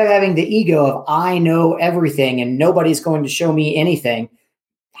 Instead of having the ego of, I know everything and nobody's going to show me anything,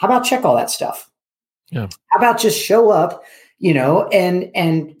 how about check all that stuff? Yeah. How about just show up,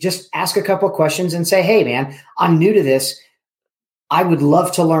 and just ask a couple of questions and say, hey man, I'm new to this. I would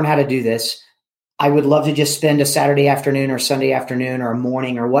love to learn how to do this. I would love to just spend a Saturday afternoon or Sunday afternoon or a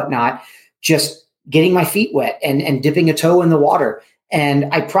morning or whatnot, just getting my feet wet and dipping a toe in the water. And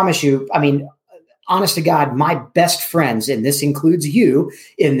I promise you, I mean, honest to God, my best friends, and this includes you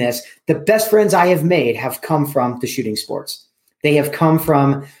in this, the best friends I have made have come from the shooting sports. They have come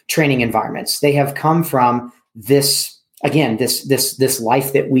from training environments. They have come from this, again, this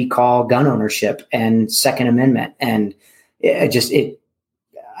life that we call gun ownership and Second Amendment. And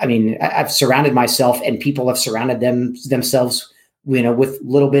I've surrounded myself, and people have surrounded themselves, with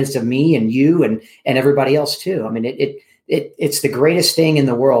little bits of me and you and everybody else too. I mean, it's the greatest thing in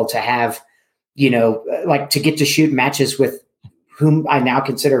the world to have, like to get to shoot matches with whom I now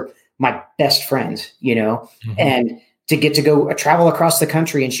consider my best friends, mm-hmm. and to get to go travel across the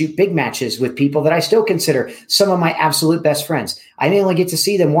country and shoot big matches with people that I still consider some of my absolute best friends. I may only get to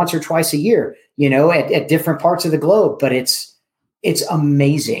see them once or twice a year, at different parts of the globe, but it's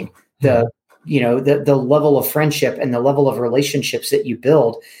amazing. The level of friendship and the level of relationships that you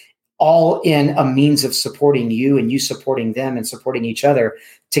build, all in a means of supporting you and you supporting them and supporting each other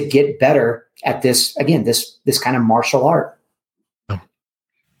to get better at this, again, this kind of martial art.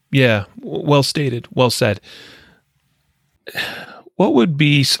 Yeah. Well stated. Well said. What would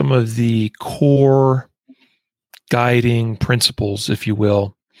be some of the core guiding principles, if you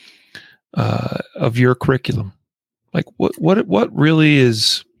will, of your curriculum? Like what really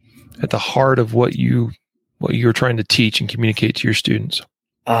is at the heart of what you're trying to teach and communicate to your students?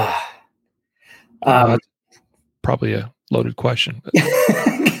 Probably a loaded question.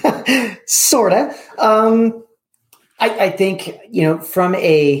 Sorta. I think,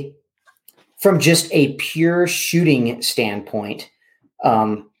 from just a pure shooting standpoint,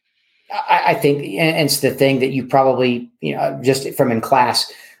 I think, and it's the thing that you probably, just from in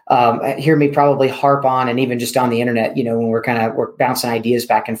class, hear me probably harp on, and even just on the internet, when we're bouncing ideas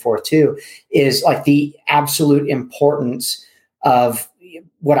back and forth too, is like the absolute importance of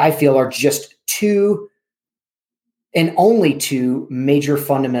what I feel are just two and only two major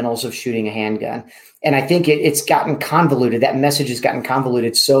fundamentals of shooting a handgun. And I think it's gotten convoluted. That message has gotten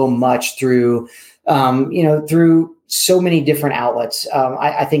convoluted so much through so many different outlets.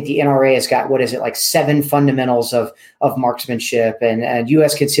 I think the NRA has got, 7 fundamentals of marksmanship, and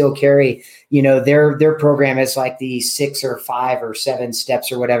U.S. Concealed Carry, their program is like the 6 or 5 or 7 steps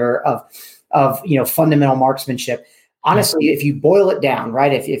or whatever of fundamental marksmanship. Honestly, if you boil it down,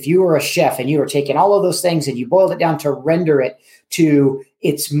 right, if you were a chef and you were taking all of those things and you boiled it down to render it to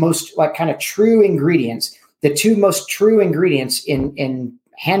its most kind of true ingredients, the 2 most true ingredients in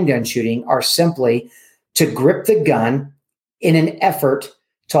handgun shooting are simply to grip the gun in an effort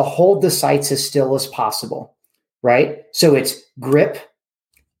to hold the sights as still as possible, right? So it's grip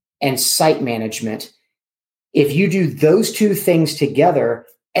and sight management. If you do those 2 things together,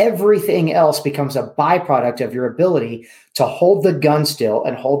 everything else becomes a byproduct of your ability to hold the gun still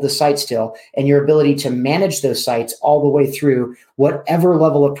and hold the sight still, and your ability to manage those sights all the way through whatever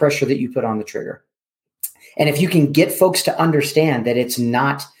level of pressure that you put on the trigger. And if you can get folks to understand that it's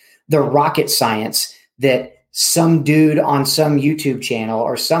not the rocket science that some dude on some YouTube channel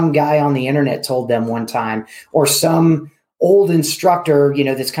or some guy on the internet told them one time, or some old instructor,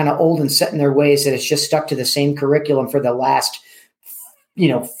 that's kind of old and set in their ways, that it's just stuck to the same curriculum for the last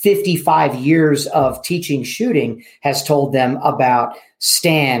 55 years of teaching shooting, has told them about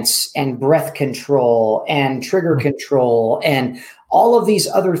stance and breath control and trigger control and all of these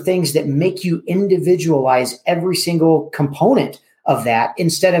other things that make you individualize every single component of that,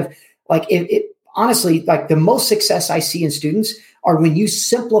 instead of honestly, the most success I see in students are when you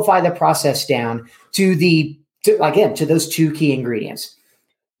simplify the process down to those 2 key ingredients.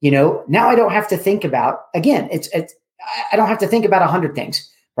 Now I don't have to think about, again, I don't have to think about 100 things,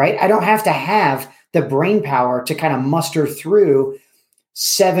 right? I don't have to have the brain power to kind of muster through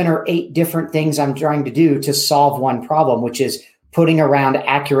 7 or 8 different things I'm trying to do to solve one problem, which is putting a round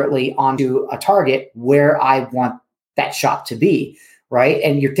accurately onto a target where I want that shot to be, right?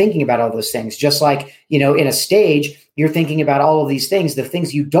 And you're thinking about all those things, just like, in a stage, you're thinking about all of these things. The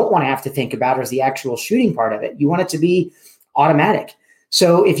things you don't want to have to think about is the actual shooting part of it. You want it to be automatic.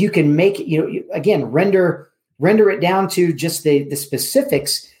 So if you can make, again, render it down to just the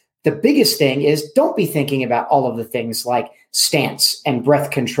specifics, the biggest thing is don't be thinking about all of the things like stance and breath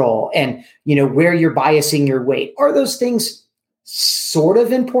control and, where you're biasing your weight. Are those things sort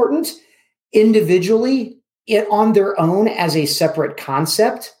of important individually on their own as a separate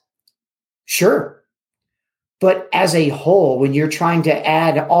concept? Sure. But as a whole, when you're trying to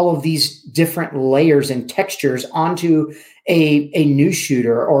add all of these different layers and textures onto a new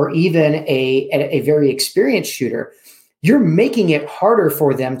shooter or even a very experienced shooter, you're making it harder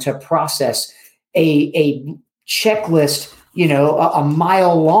for them to process a checklist, a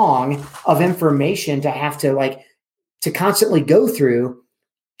mile long of information to have to constantly go through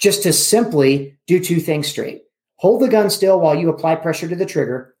just to simply do two things straight. Hold the gun still while you apply pressure to the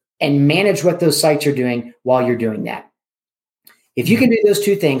trigger and manage what those sights are doing while you're doing that. If you can do those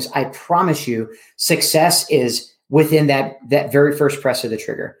two things, I promise you success is within that very first press of the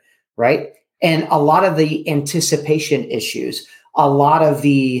trigger, right? And a lot of the anticipation issues, a lot of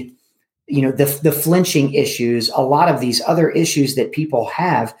the flinching issues, a lot of these other issues that people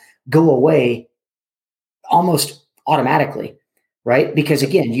have go away almost automatically, right? Because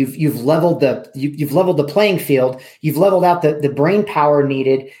again, you've leveled the playing field, you've leveled out the brain power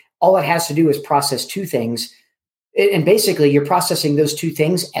needed. All it has to do is process two things. And basically you're processing those two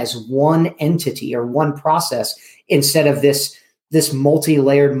things as one entity or one process instead of this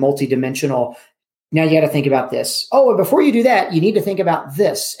multi-layered, multi-dimensional. Now you got to think about this. Oh, and before you do that, you need to think about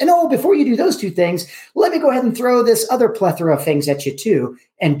this. And before you do those two things, let me go ahead and throw this other plethora of things at you too.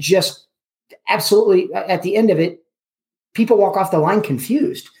 And just absolutely at the end of it, people walk off the line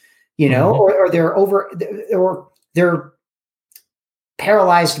confused, or they're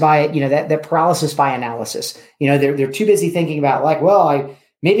paralyzed by, that paralysis by analysis. They're too busy thinking about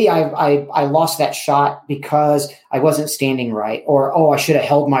I lost that shot because I wasn't standing right, or I should have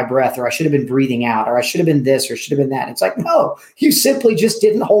held my breath, or I should have been breathing out, or I should have been this, or should have been that. It's like, no, you simply just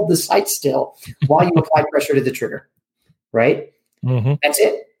didn't hold the sight still while you applied pressure to the trigger, right? Mm-hmm. That's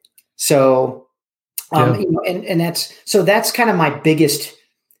it. So, that's kind of my biggest,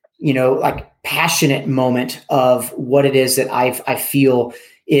 passionate moment of what it is that I feel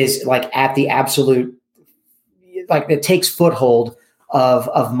is at the absolute, that takes foothold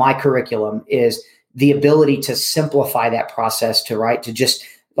of my curriculum is the ability to simplify that process to just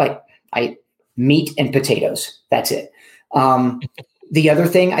meat and potatoes. That's it. The other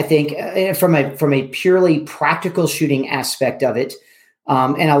thing I think from a purely practical shooting aspect of it,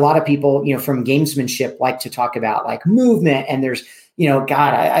 and a lot of people, from gamesmanship like to talk about movement, and there's,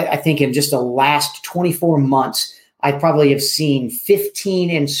 I think in just the last 24 months, I probably have seen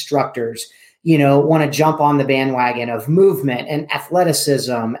 15 instructors want to jump on the bandwagon of movement and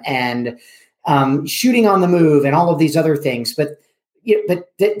athleticism and shooting on the move and all of these other things. But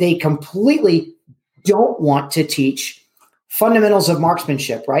they completely don't want to teach fundamentals of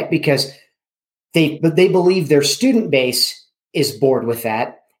marksmanship, right? Because they believe their student base is bored with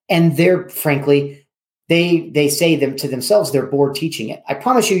that. And they're frankly, they say them to themselves, they're bored teaching it. I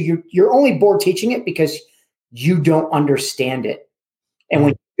promise you're only bored teaching it because you don't understand it. And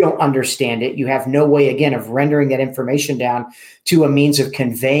when you don't understand it, you have no way, again, of rendering that information down to a means of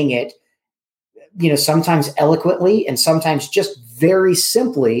conveying it, sometimes eloquently and sometimes just very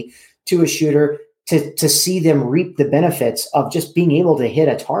simply to a shooter to see them reap the benefits of just being able to hit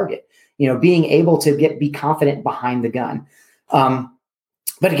a target, being able to be confident behind the gun.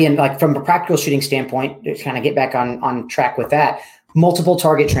 But again, from a practical shooting standpoint, to kind of get back on track with that, multiple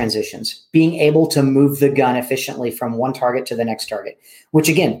target transitions, being able to move the gun efficiently from one target to the next target, which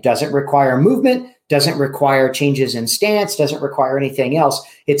again, doesn't require movement, doesn't require changes in stance, doesn't require anything else.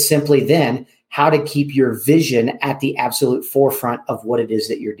 It's simply then how to keep your vision at the absolute forefront of what it is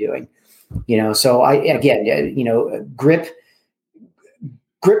that you're doing. So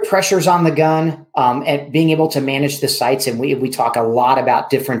grip pressures on the gun, and being able to manage the sights. And we talk a lot about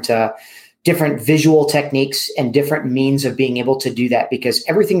different visual techniques and different means of being able to do that, because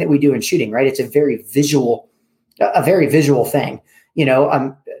everything that we do in shooting, right, it's a very visual thing.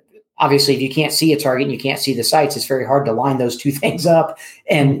 Obviously, if you can't see a target and you can't see the sights, it's very hard to line those two things up.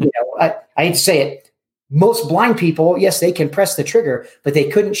 And I hate to say it, most blind people, yes, they can press the trigger, but they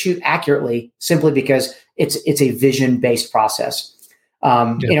couldn't shoot accurately simply because it's a vision-based process.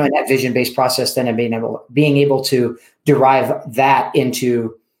 And that vision-based process, then being able to derive that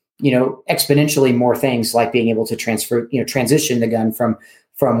into, exponentially more things, like being able to transition the gun from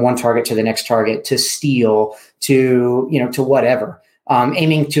one target to the next target, to steel, to whatever,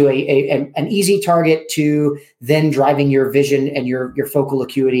 aiming to an easy target, to then driving your vision and your focal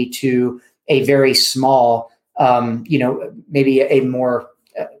acuity to a very small, maybe a more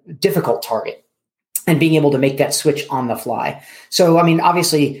difficult target, and being able to make that switch on the fly. So,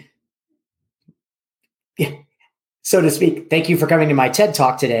 obviously, so to speak, thank you for coming to my TED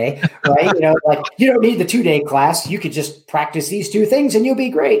Talk today, right? You don't need the 2-day class. You could just practice these two things and you'll be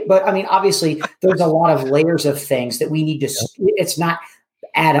great. But obviously there's a lot of layers of things that we need to, it's not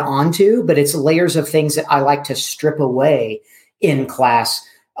add on to, but it's layers of things that I like to strip away in class.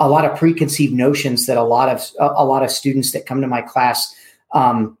 A lot of preconceived notions that a lot of students that come to my class,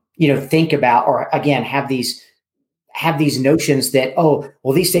 think about, or again, have these notions that, oh,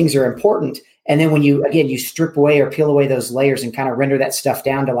 well, these things are important. And then when you strip away or peel away those layers and kind of render that stuff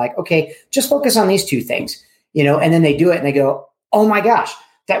down to like, okay, just focus on these two things, and then they do it and they go, oh my gosh,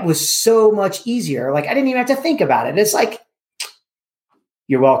 that was so much easier. Like I didn't even have to think about it. It's like,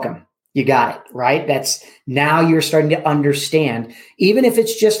 you're welcome. You got it, right? That's now you're starting to understand, even if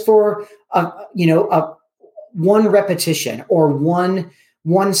it's just for one repetition or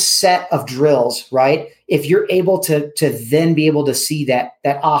one set of drills, right? If you're able to then be able to see that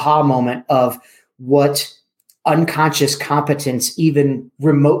aha moment of what unconscious competence even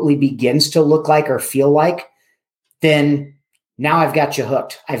remotely begins to look like or feel like, then now I've got you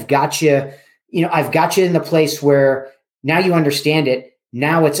hooked. I've got you in the place where now you understand it.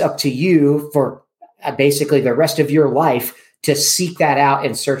 Now it's up to you for basically the rest of your life to seek that out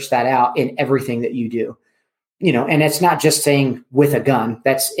and search that out in everything that you do. And it's not just saying with a gun,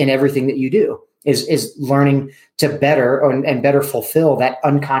 that's in everything that you do is learning to better and better fulfill that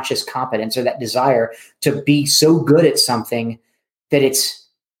unconscious competence or that desire to be so good at something that it's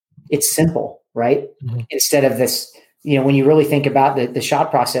simple, right? Mm-hmm. Instead of this, when you really think about the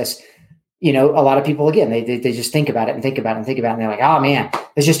shot process, a lot of people, again, they just think about it and think about it and think about it. And they're like, oh man,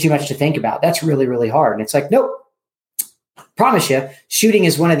 there's just too much to think about. That's really, really hard. And it's like, nope, promise you, shooting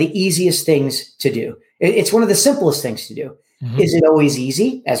is one of the easiest things to do. It's one of the simplest things to do. Mm-hmm. Is it always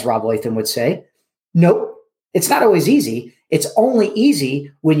easy? As Rob Latham would say, nope, it's not always easy. It's only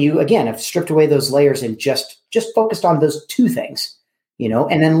easy when you, again, have stripped away those layers and just focused on those two things,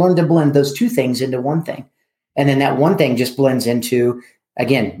 and then learn to blend those two things into one thing. And then that one thing just blends into,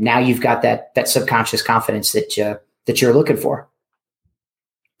 again, now you've got that subconscious confidence that you're looking for.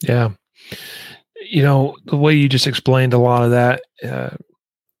 Yeah. The way you just explained a lot of that,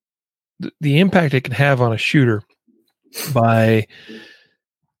 the impact it can have on a shooter by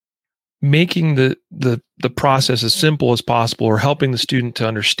making the process as simple as possible, or helping the student to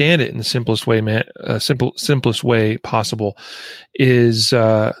understand it in the simplest way possible, is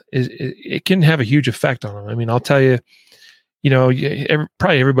it can have a huge effect on them. I mean, I'll tell you,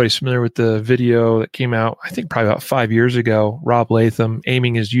 probably everybody's familiar with the video that came out, I think probably about 5 years ago, Rob Latham,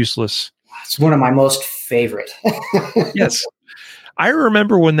 Aiming is Useless. It's one of my most favorite. Yes. I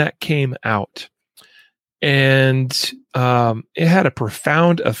remember when that came out, and it had a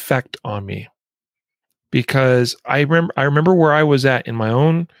profound effect on me, because I remember where I was at in my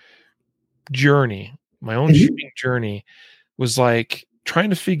own journey, mm-hmm. shooting journey, was like trying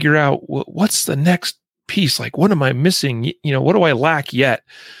to figure out what's the next piece. Like, what am I missing? What do I lack yet?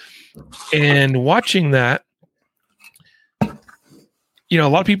 And watching that, a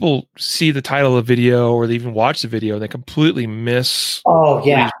lot of people see the title of the video, or they even watch the video, and they completely miss what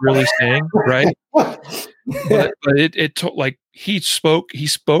he's really saying, right? but he spoke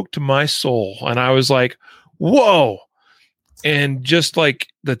to my soul, and I was like, whoa. And just like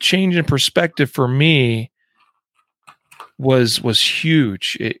the change in perspective for me was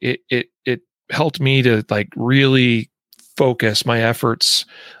huge. It helped me to like really focus my efforts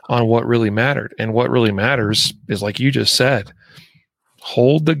on what really mattered. And what really matters is, like you just said,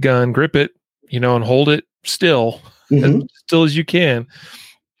 hold the gun, grip it, and hold it still, mm-hmm. as still as you can.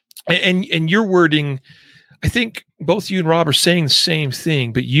 And your wording, I think both you and Rob are saying the same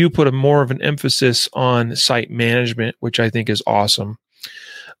thing, but you put a more of an emphasis on sight management, which I think is awesome.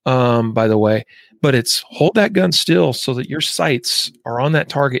 By the way, but it's hold that gun still so that your sights are on that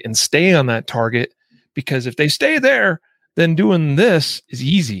target and stay on that target, because if they stay there, then doing this is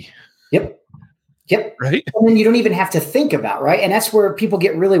easy. Yep. Right. And then you don't even have to think about, right. And that's where people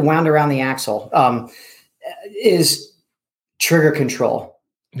get really wound around the axle, is trigger control.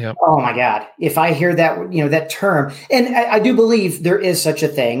 Yeah. Oh my God. If I hear that, that term, and I do believe there is such a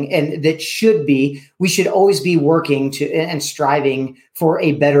thing, and that we should always be working to and striving for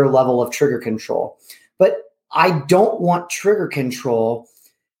a better level of trigger control. But I don't want trigger control,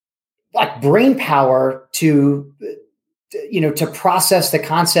 like brain power, to process the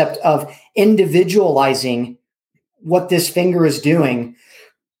concept of individualizing what this finger is doing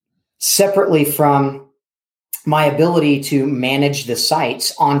separately from my ability to manage the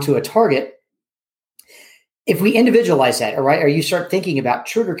sights onto a target. If we individualize that, all right, or you start thinking about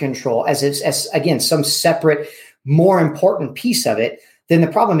trigger control as again, some separate, more important piece of it, then the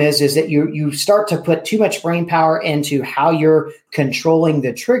problem is that you start to put too much brain power into how you're controlling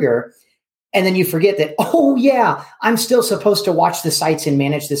the trigger. And then you forget that, oh yeah, I'm still supposed to watch the sights and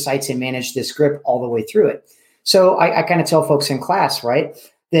manage the sights and manage this grip all the way through it. So I kind of tell folks in class, right,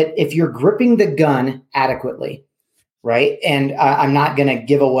 that if you're gripping the gun adequately, right, and I'm not going to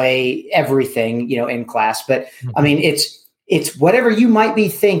give away everything, in class, but I mean, it's whatever you might be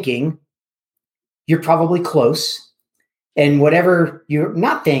thinking, you're probably close. And whatever you're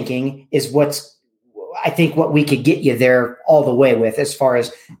not thinking is I think what we could get you there all the way with, as far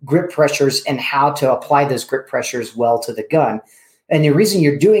as grip pressures and how to apply those grip pressures well to the gun. And the reason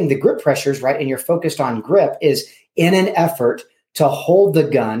you're doing the grip pressures, right, and you're focused on grip is in an effort to hold the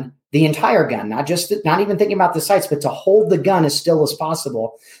gun, the entire gun, not even thinking about the sights, but to hold the gun as still as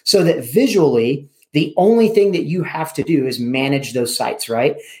possible, so that visually the only thing that you have to do is manage those sights,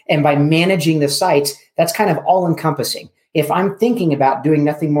 right? And by managing the sights, that's kind of all encompassing. If I'm thinking about doing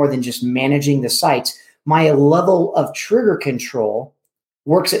nothing more than just managing the sights, my level of trigger control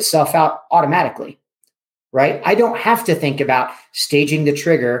works itself out automatically, right? I don't have to think about staging the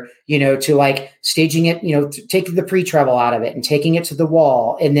trigger, to like staging it, taking the pre-travel out of it and taking it to the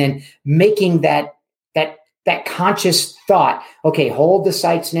wall, and then making that conscious thought. Okay, hold the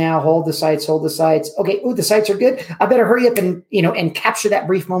sights now, hold the sights. Okay, the sights are good. I better hurry up and capture that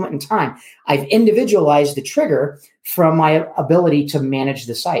brief moment in time. I've individualized the trigger from my ability to manage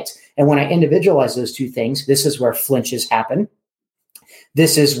the sights. And when I individualize those two things, this is where flinches happen.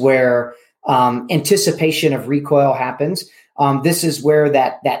 This is where anticipation of recoil happens. This is where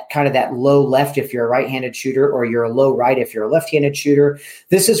that kind of that low left if you're a right-handed shooter, or you're a low right if you're a left-handed shooter.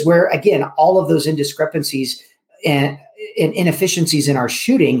 This is where, again, all of those indiscrepancies and inefficiencies in our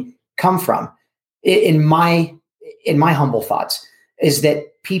shooting come from. In my humble thoughts, is that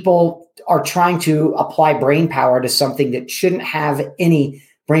people are trying to apply brain power to something that shouldn't have any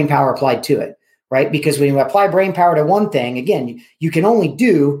brain power applied to it, right? Because when you apply brain power to one thing, again, you can only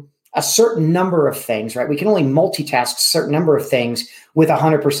do a certain number of things, right? We can only multitask a certain number of things with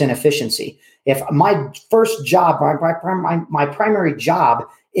 100% efficiency. If my first job, my primary job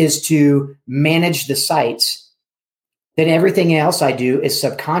is to manage the sights, then everything else I do is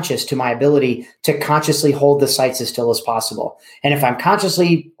subconscious to my ability to consciously hold the sights as still as possible. And if I'm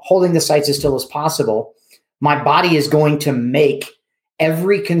consciously holding the sights as still as possible, my body is going to make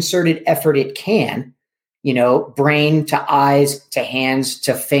every concerted effort it can, brain to eyes, to hands,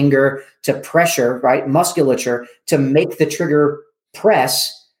 to finger, to pressure, right? Musculature, to make the trigger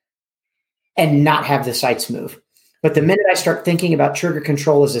press and not have the sights move. But the minute I start thinking about trigger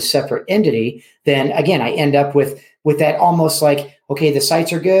control as a separate entity, then again, I end up with that almost like, okay, the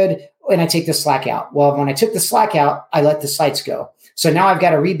sights are good, and I take the slack out. Well, when I took the slack out, I let the sights go. So now I've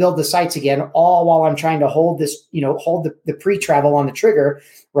got to rebuild the sights again, all while I'm trying to hold this, hold the pre-travel on the trigger,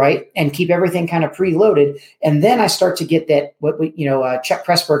 right? And keep everything kind of preloaded. And then I start to get that, what we, Chuck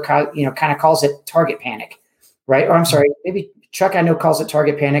Pressburg, kind of calls it target panic, right? Or I'm sorry, maybe Chuck, I know, calls it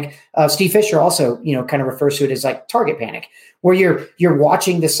target panic. Steve Fisher also, kind of refers to it as like target panic, where you're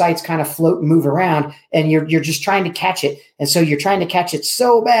watching the sights kind of float and move around, and you're just trying to catch it. And so you're trying to catch it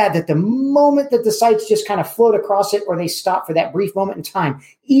so bad that the moment that the sights just kind of float across it, or they stop for that brief moment in time,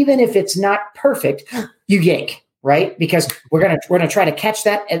 even if it's not perfect, you yank, right? Because we're gonna try to catch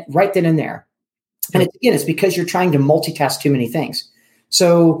that right then and there. And it's because you're trying to multitask too many things.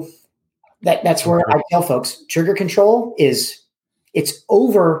 So that's where I tell folks, trigger control it's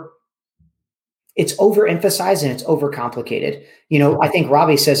overemphasized and it's overcomplicated. I think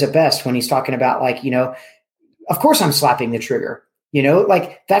Robbie says it best when he's talking about, like, of course I'm slapping the trigger,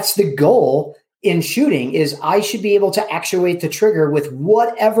 like that's the goal in shooting, is I should be able to actuate the trigger with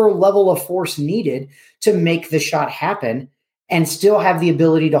whatever level of force needed to make the shot happen and still have the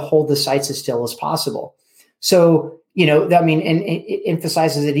ability to hold the sights as still as possible. So, and it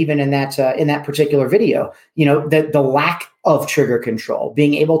emphasizes it even in that particular video, the lack of trigger control,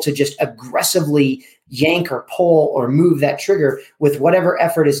 being able to just aggressively yank or pull or move that trigger with whatever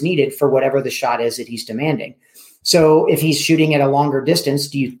effort is needed for whatever the shot is that he's demanding. So if he's shooting at a longer distance,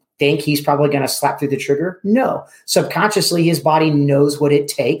 do you think he's probably going to slap through the trigger? No. Subconsciously, his body knows what it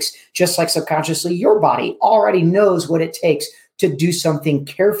takes, just like subconsciously your body already knows what it takes to do something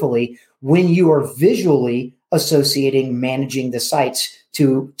carefully when you are visually associating managing the sights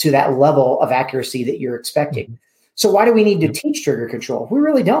to that level of accuracy that you're expecting. So why do we need to teach trigger control? We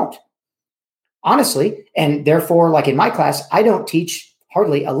really don't, honestly. And therefore, like in my class, I don't teach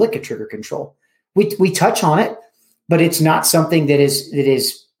hardly a lick of trigger control. We touch on it, but it's not something that is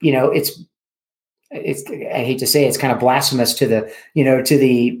it's I hate to say it's kind of blasphemous to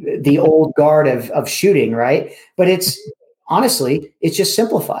the old guard of shooting, right? But it's honestly, it's just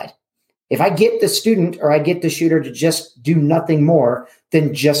simplified. If I get the student or I get the shooter to just do nothing more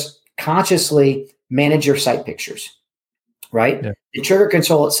than just consciously manage your sight pictures, right? Yeah. The trigger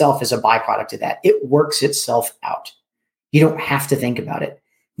control itself is a byproduct of that. It works itself out. You don't have to think about it.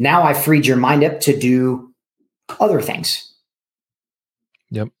 Now I've freed your mind up to do other things.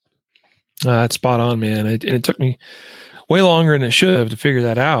 Yep. That's spot on, man. It took me way longer than it should have to figure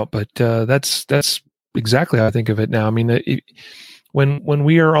that out, but that's exactly how I think of it now. I mean, when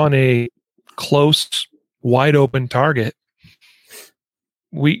we are on a close, wide open target,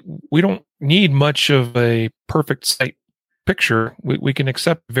 we don't need much of a perfect sight picture. We can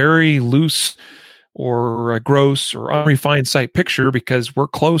accept very loose or a gross or unrefined sight picture because we're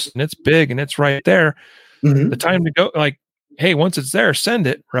close and it's big and it's right there. Mm-hmm. The time to go, like, hey, once it's there, send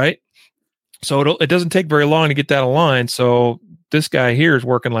it, right? So it doesn't take very long to get that aligned. So this guy here is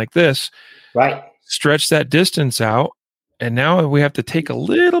working like this, right? Stretch that distance out. And now we have to take a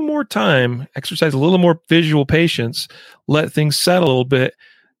little more time, exercise a little more visual patience, let things settle a little bit.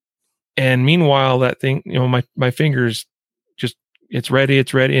 And meanwhile, that thing, my fingers just, it's ready.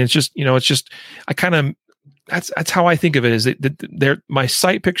 And it's just, I kind of, that's how I think of it, is that my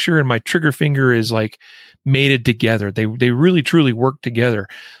sight picture and my trigger finger is like mated together. They really, truly work together.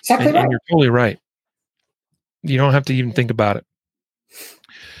 Exactly right. And you're totally right. You don't have to even think about it.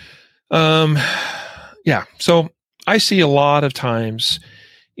 Yeah. So I see a lot of times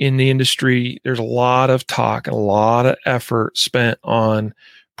in the industry, there's a lot of talk and a lot of effort spent on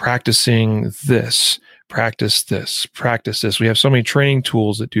practicing this, practice this, practice this. We have so many training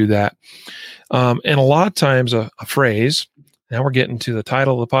tools that do that. And a lot of times a phrase, now we're getting to the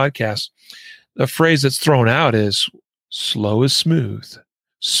title of the podcast, the phrase that's thrown out is slow is smooth,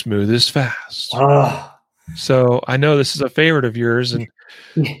 smooth is fast. Oh. So I know this is a favorite of yours, and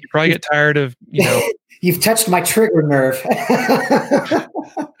you probably get tired of, You've touched my trigger nerve.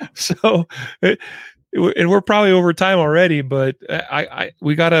 So, and we're probably over time already, but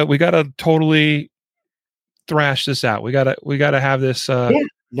we gotta totally thrash this out. We gotta have this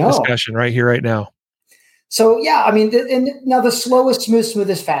discussion right here, right now. So yeah, I mean, and now the slowest,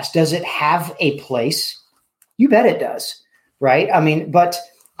 smoothest fast, does it have a place? You bet it does, right? I mean, but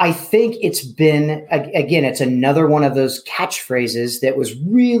I think it's been, again, it's another one of those catchphrases that was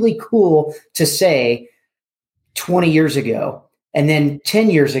really cool to say 20 years ago. And then 10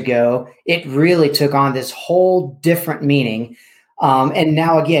 years ago, it really took on this whole different meaning. And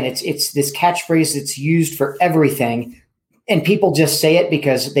now, again, it's this catchphrase that's used for everything. And people just say it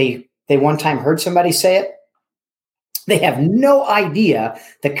because they one time heard somebody say it. They have no idea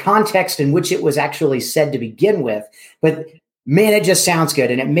the context in which it was actually said to begin with. But man, it just sounds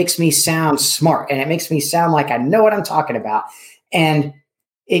good. And it makes me sound smart. And it makes me sound like I know what I'm talking about. And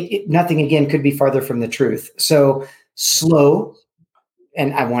nothing, again, could be farther from the truth. So slow,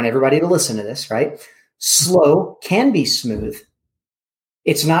 and I want everybody to listen to this, right? Slow can be smooth.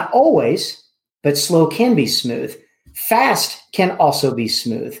 It's not always, but slow can be smooth. Fast can also be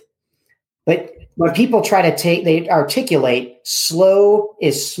smooth. But when people they articulate slow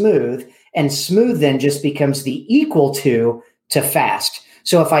is smooth, and smooth then just becomes the equal to fast.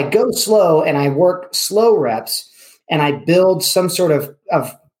 So if I go slow and I work slow reps and I build some sort of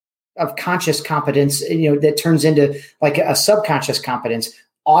conscious competence, that turns into like a subconscious competence,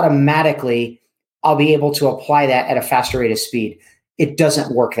 automatically I'll be able to apply that at a faster rate of speed. It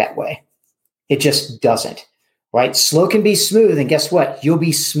doesn't work that way. It just doesn't, right? Slow can be smooth. And guess what? You'll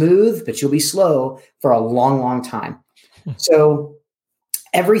be smooth, but you'll be slow for a long, long time. So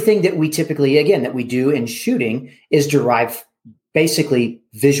everything that we typically, again, that we do in shooting is derived basically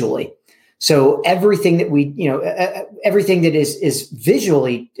visually. So everything that we, everything that is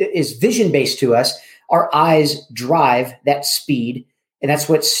visually is vision based to us. Our eyes drive that speed, and that's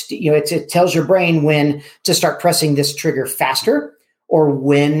what it tells your brain when to start pressing this trigger faster, or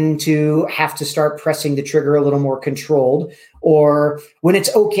when to have to start pressing the trigger a little more controlled, or when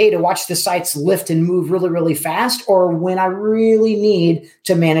it's okay to watch the sights lift and move really, really fast, or when I really need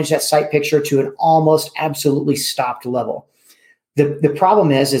to manage that sight picture to an almost absolutely stopped level. The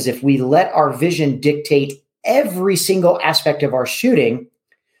problem is if we let our vision dictate every single aspect of our shooting,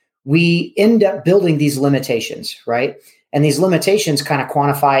 we end up building these limitations, right? And these limitations kind of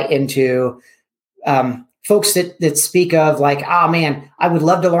quantify into folks that speak of like, man, I would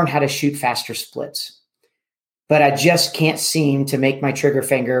love to learn how to shoot faster splits, but I just can't seem to make my trigger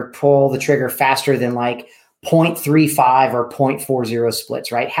finger pull the trigger faster than like 0.35 or 0.40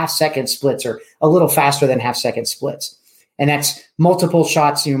 splits, right? Half second splits are a little faster than half second splits. And that's multiple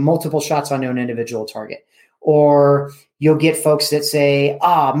shots on an individual target. Or you'll get folks that say,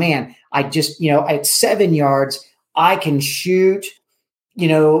 man, I just, at 7 yards, I can shoot,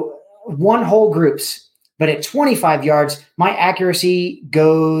 one whole groups, but at 25 yards, my accuracy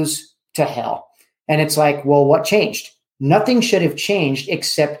goes to hell. And it's like, well, what changed? Nothing should have changed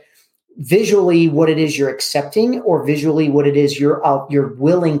except visually what it is you're accepting or visually what it is you're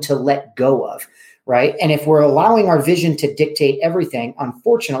willing to let go of, right? And if we're allowing our vision to dictate everything,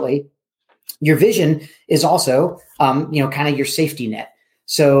 unfortunately, your vision is also, kind of your safety net.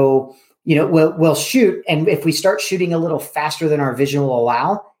 So, we'll shoot. And if we start shooting a little faster than our vision will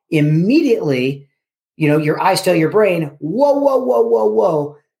allow, immediately, your eyes tell your brain, whoa, whoa, whoa, whoa,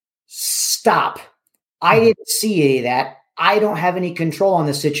 whoa, stop. I didn't see any of that. I don't have any control on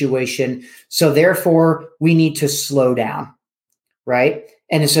the situation. So therefore we need to slow down. Right.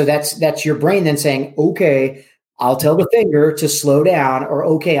 And so that's your brain then saying, okay, I'll tell the finger to slow down, or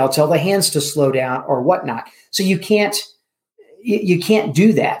okay, I'll tell the hands to slow down, or whatnot. So you can't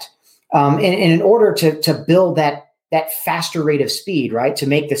do that. And in order to build that faster rate of speed, right, to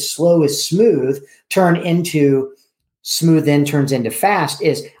make the slow is smooth turn into smooth, then turns into fast,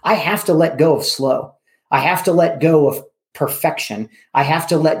 is I have to let go of slow. I have to let go of perfection. I have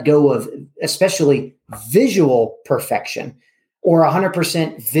to let go of especially visual perfection or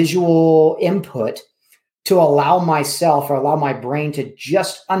 100% visual input to allow myself or allow my brain to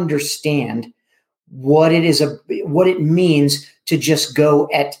just understand what it means to just go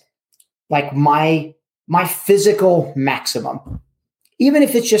at like my physical maximum, even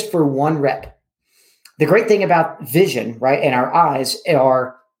if it's just for one rep. The great thing about vision, right, and our eyes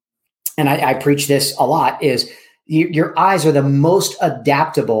are, and I preach this a lot, is your eyes are the most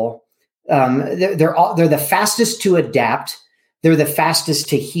adaptable. They're the fastest to adapt. They're the fastest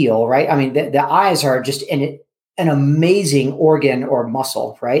to heal, right? I mean, the eyes are just an amazing organ or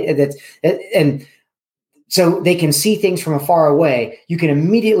muscle, right? And so they can see things from afar away. You can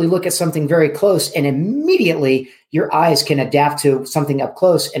immediately look at something very close, and immediately your eyes can adapt to something up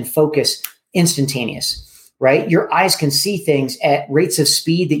close and focus instantaneous. Right? Your eyes can see things at rates of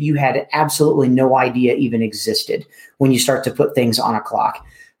speed that you had absolutely no idea even existed when you start to put things on a clock.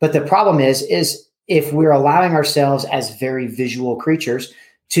 But the problem is if we're allowing ourselves as very visual creatures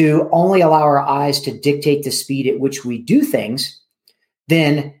to only allow our eyes to dictate the speed at which we do things,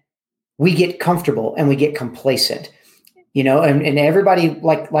 then we get comfortable and we get complacent, and everybody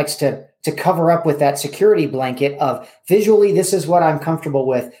likes to cover up with that security blanket of visually, this is what I'm comfortable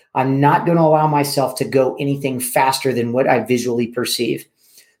with. I'm not going to allow myself to go anything faster than what I visually perceive.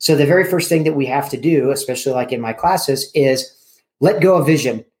 So the very first thing that we have to do, especially like in my classes, is let go of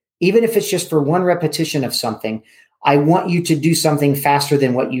vision. Even if it's just for one repetition of something, I want you to do something faster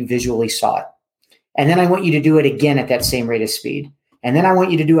than what you visually saw it. And then I want you to do it again at that same rate of speed. And then I want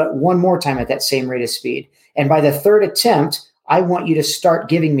you to do it one more time at that same rate of speed. And by the third attempt, I want you to start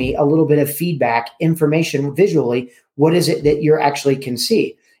giving me a little bit of feedback, information visually. What is it that you actually can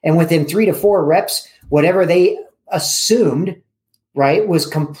see? And within 3 to 4 reps, whatever they assumed, right, was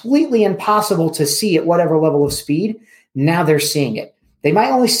completely impossible to see at whatever level of speed, now they're seeing it. They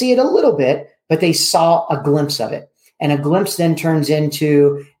might only see it a little bit, but they saw a glimpse of it. And a glimpse then turns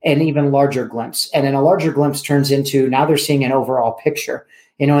into an even larger glimpse. And then a larger glimpse turns into, now they're seeing an overall picture.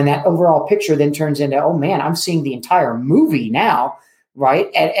 And that overall picture then turns into, oh man, I'm seeing the entire movie now,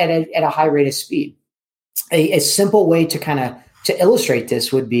 right? At a high rate of speed. A simple way to illustrate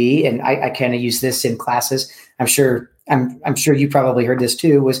this would be, and I kind of use this in classes. I'm sure you probably heard this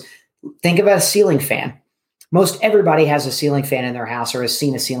too, was think about a ceiling fan. Most everybody has a ceiling fan in their house or has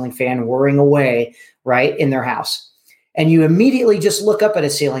seen a ceiling fan whirring away, right, in their house. And you immediately just look up at a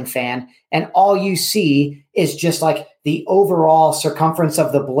ceiling fan and all you see is just like the overall circumference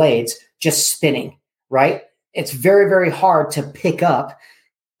of the blades just spinning, right? It's very, very hard to pick up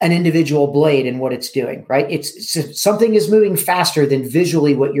an individual blade and what it's doing, right? It's something is moving faster than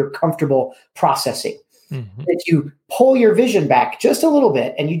visually what you're comfortable processing. Mm-hmm. If you pull your vision back just a little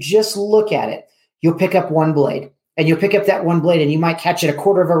bit and you just look at it, you'll pick up one blade and you'll pick up that one blade and you might catch it a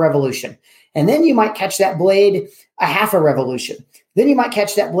quarter of a revolution. And then you might catch that blade a half a revolution. Then you might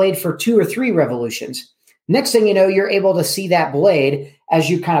catch that blade for 2 or 3 revolutions. Next thing you know, you're able to see that blade as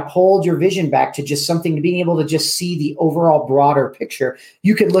you kind of pulled your vision back to just something, to being able to just see the overall broader picture.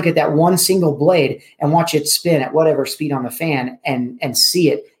 You could look at that one single blade and watch it spin at whatever speed on the fan and see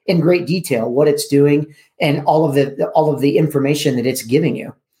it in great detail, what it's doing and all of the information that it's giving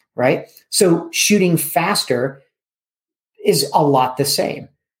you, right? So shooting faster is a lot the same.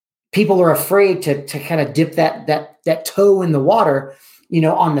 People are afraid to kind of dip that toe in the water,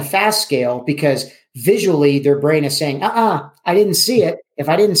 on the fast scale, because visually their brain is saying, I didn't see it. If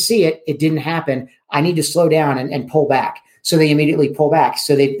I didn't see it, it didn't happen. I need to slow down and pull back. So they immediately pull back.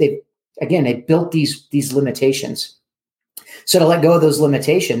 So they built these limitations. So to let go of those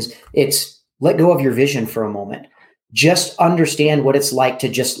limitations, it's let go of your vision for a moment. Just understand what it's like to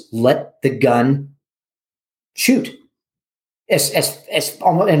just let the gun shoot.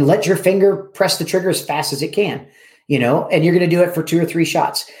 and let your finger press the trigger as fast as it can, and you're going to do it for 2 or 3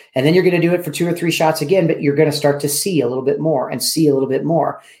 shots. And then you're going to do it for 2 or 3 shots again, but you're going to start to see a little bit more and see a little bit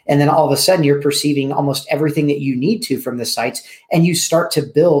more. And then all of a sudden you're perceiving almost everything that you need to from the sights. And you start to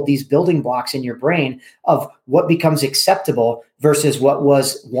build these building blocks in your brain of what becomes acceptable versus what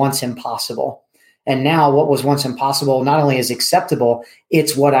was once impossible. And now what was once impossible not only is acceptable,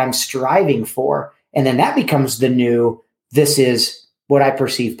 it's what I'm striving for. And then that becomes the new, this is what I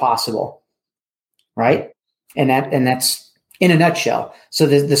perceive possible. Right. And that's in a nutshell. So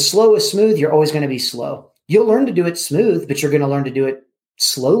the slow is smooth. You're always going to be slow. You'll learn to do it smooth, but you're going to learn to do it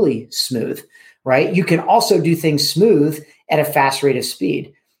slowly smooth, right? You can also do things smooth at a fast rate of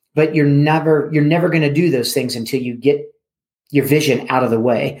speed, but you're never going to do those things until you get your vision out of the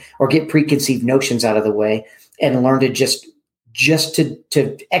way or get preconceived notions out of the way and learn to just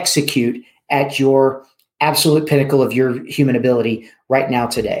to execute at your absolute pinnacle of your human ability right now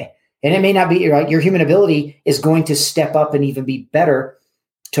today. And it may not be right. Your human ability is going to step up and even be better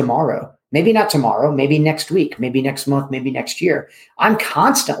tomorrow. Maybe not tomorrow, maybe next week, maybe next month, maybe next year. I'm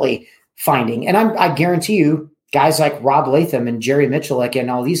constantly finding, and I guarantee you, guys like Rob Latham and Jerry Mitchell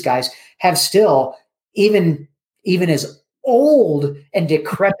and all these guys have still, even as old and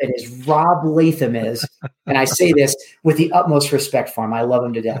decrepit as Rob Latham is, and I say this with the utmost respect for him. I love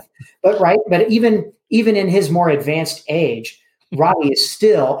him to death. But even in his more advanced age, Robbie is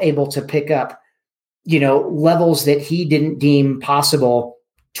still able to pick up, levels that he didn't deem possible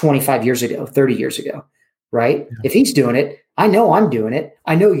 25 years ago, 30 years ago, right? Yeah. If he's doing it, I know I'm doing it.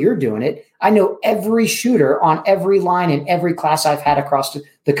 I know you're doing it. I know every shooter on every line in every class I've had across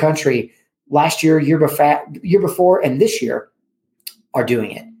the country last year, year before, and this year are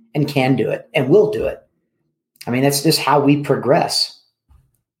doing it and can do it and will do it. I mean, that's just how we progress.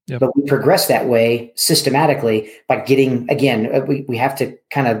 Yep. But we progress that way systematically by getting, again, we have to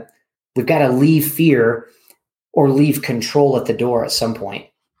we've got to leave fear or leave control at the door at some point.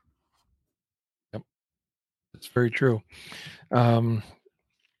 Yep. That's very true. I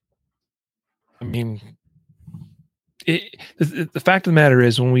mean, the fact of the matter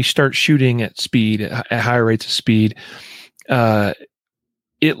is when we start shooting at speed, at higher rates of speed,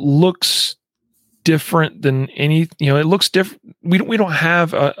 it looks different than any, it looks different. We don't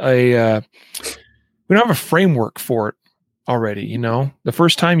have a framework for it already. The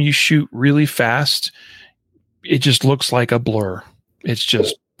first time you shoot really fast, it just looks like a blur. It's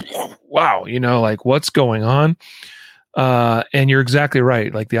just, wow, like what's going on? And you're exactly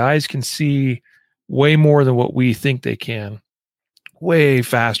right. Like the eyes can see way more than what we think they can, way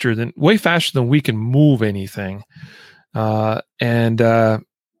faster than we can move anything. And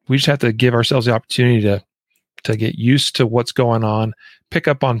we just have to give ourselves the opportunity to get used to what's going on, pick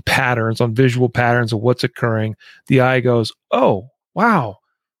up on patterns, on visual patterns of what's occurring. The eye goes, oh, wow,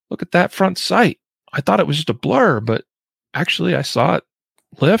 look at that front sight. I thought it was just a blur, but actually I saw it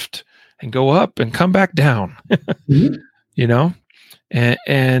lift and go up and come back down, mm-hmm.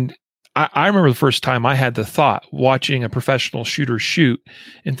 And I remember the first time I had the thought watching a professional shooter shoot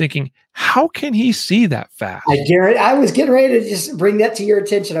and thinking, how can he see that fast? I was getting ready to just bring that to your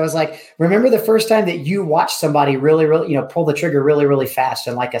attention. I was like, remember the first time that you watched somebody really, really, pull the trigger really, really fast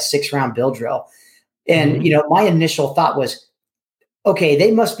in like a 6-round bill drill. And, mm-hmm. My initial thought was, okay,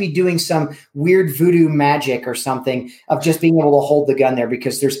 they must be doing some weird voodoo magic or something of just being able to hold the gun there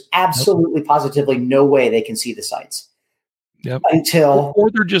because there's absolutely positively no way they can see the sights. Yep. Until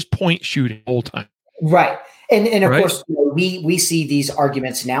or they're just point shooting the whole time. Right. And of course we see these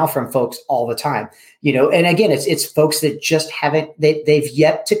arguments now from folks all the time, and again, it's folks that just they've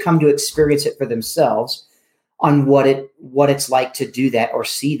yet to come to experience it for themselves on what it's like to do that or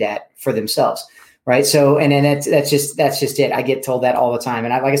see that for themselves. Right. So, and then that's just it. I get told that all the time.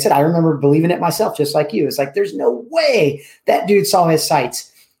 And like I said, I remember believing it myself, just like you. It's like, there's no way that dude saw his sights,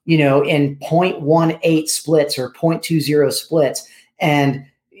 in 0.18 splits or 0.20 splits. And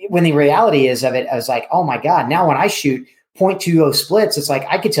when the reality is of it, I was like, oh my God, now when I shoot 0.20 splits, it's like,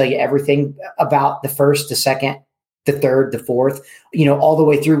 I could tell you everything about the first, the second, the third, the fourth, all the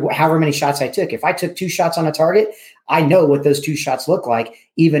way through however many shots I took. If I took 2 shots on a target, I know what those 2 shots look like,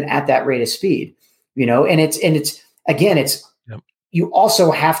 even at that rate of speed, and it's again, yep. You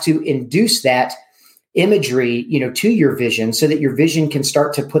also have to induce that imagery, to your vision so that your vision can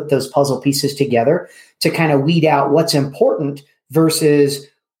start to put those puzzle pieces together to kind of weed out what's important versus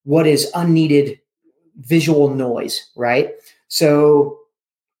what is unneeded visual noise. Right. So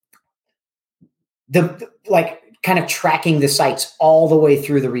kind of tracking the sights all the way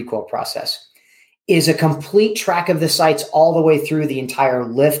through the recoil process is a complete track of the sights all the way through the entire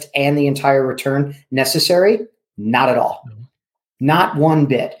lift and the entire return necessary? Not at all. not one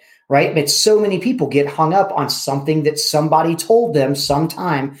bit, right? But so many people get hung up on something that somebody told them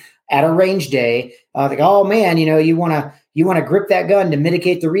sometime at a range day. Like, oh man, you want to grip that gun to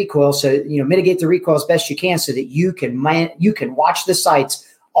mitigate the recoil. So, mitigate the recoil as best you can so that you can watch the sights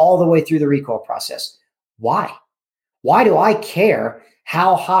all the way through the recoil process. Why? Why do I care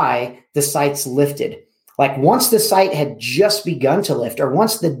how high the sight's lifted? Like once the sight had just begun to lift, or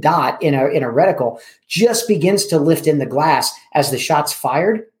once the dot in a reticle just begins to lift in the glass as the shot's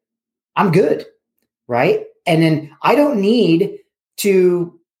fired, I'm good, right? And then I don't need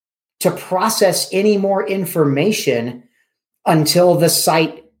to process any more information until the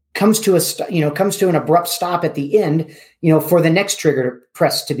sight comes to an abrupt stop at the end, for the next trigger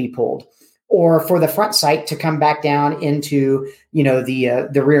press to be pulled, or for the front sight to come back down into,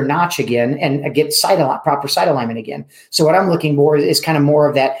 the rear notch again and get proper sight alignment again. So what I'm looking for is kind of more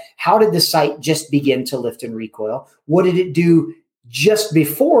of that. How did the sight just begin to lift and recoil? What did it do just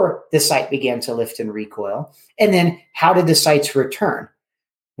before the sight began to lift and recoil? And then how did the sights return?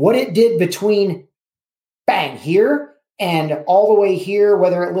 What it did between bang here and all the way here,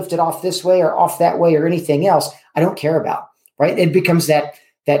 whether it lifted off this way or off that way or anything else, I don't care about, right? It becomes that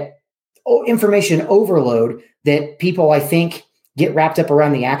information overload that people, I think, get wrapped up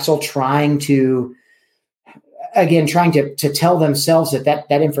around the axle trying to tell themselves that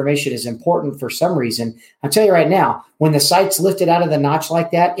information is important for some reason. I'll tell you right now, when the sight's lifted out of the notch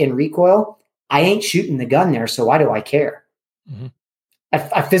like that in recoil, I ain't shooting the gun there. So why do I care? Mm-hmm.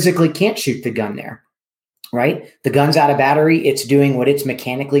 I physically can't shoot the gun there. Right? The gun's out of battery. It's doing what it's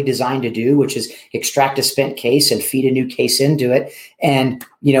mechanically designed to do, which is extract a spent case and feed a new case into it. And,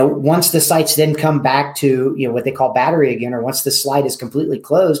 once the sights then come back to, what they call battery again, or once the slide is completely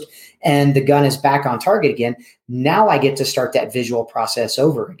closed and the gun is back on target again, now I get to start that visual process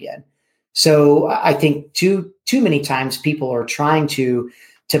over again. So I think too many times people are trying to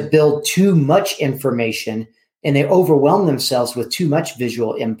build too much information and they overwhelm themselves with too much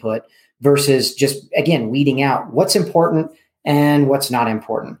visual input, versus just, again, weeding out what's important and what's not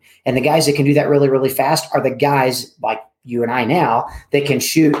important. And the guys that can do that really, really fast are the guys like you and I now that can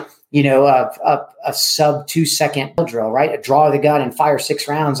shoot, a sub 2 second drill, right? A draw of the gun and fire 6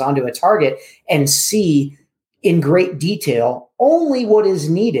 rounds onto a target and see in great detail only what is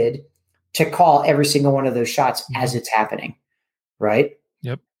needed to call every single one of those shots as it's happening, right?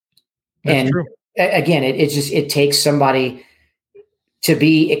 Yep. That's true. Again, it takes somebody to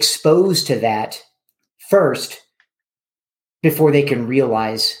be exposed to that first before they can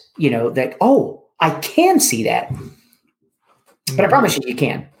realize, that, oh, I can see that. But I promise you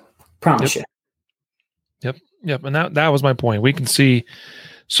can. Promise you. Yep. And that was my point. We can see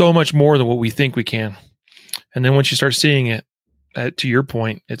so much more than what we think we can. And then once you start seeing it, to your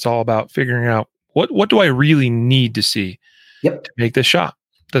point, it's all about figuring out what do I really need to see to make this shot,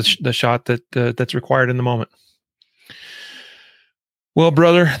 the shot that's required in the moment. Well,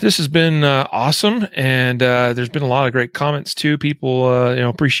 brother, this has been awesome, and there's been a lot of great comments too. People,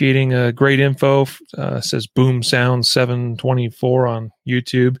 appreciating great info. Says Boom Sound 724 on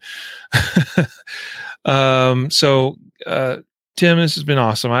YouTube. So, Tim, this has been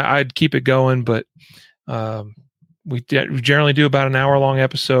awesome. I'd keep it going, but we generally do about an hour-long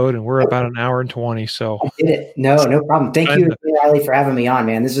episode, and we're about an hour and 20. So, I did it. No problem. Thank you, Riley, for having me on,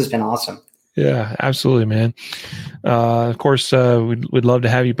 man. This has been awesome. Yeah, absolutely, man. Of course, we'd love to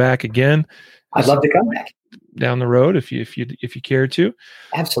have you back again. I'd love to come back down the road if you care to.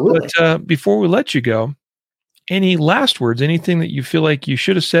 Absolutely. But before we let you go, any last words? Anything that you feel like you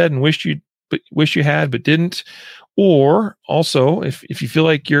should have said and wish you had but didn't? Or also, if you feel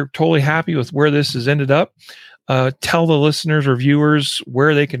like you're totally happy with where this has ended up, tell the listeners or viewers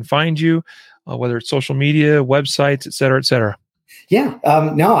where they can find you, whether it's social media, websites, et cetera, et cetera. Yeah.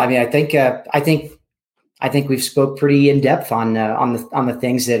 No, I mean, I think we've spoke pretty in depth on the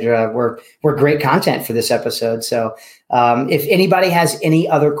things that were great content for this episode. So if anybody has any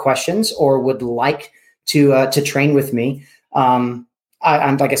other questions or would like to train with me, I'm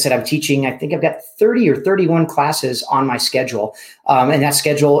like I said, I'm teaching. I think I've got 30 or 31 classes on my schedule, and that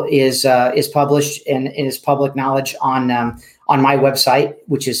schedule is published and is public knowledge on my website,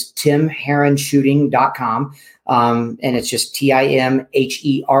 which is timherronshooting.com. And it's just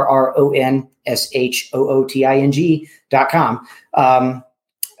TimHerronshooting.com.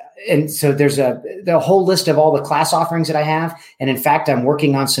 And so there's the whole list of all the class offerings that I have. And in fact, I'm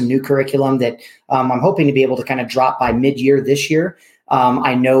working on some new curriculum that I'm hoping to be able to kind of drop by mid-year this year.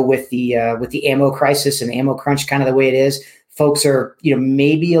 I know with the ammo crisis and the ammo crunch kind of the way it is, folks are,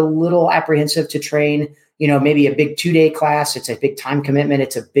 maybe a little apprehensive to train, maybe a big 2-day class. It's a big time commitment.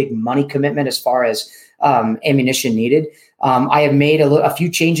 It's a big money commitment as far as ammunition needed. I have made a few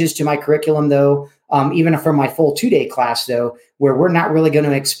changes to my curriculum, though, even for my full 2-day class, though, where we're not really going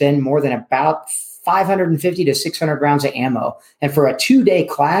to expend more than about 550 to 600 rounds of ammo. And for a 2-day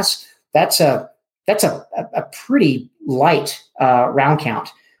class, that's a pretty light round count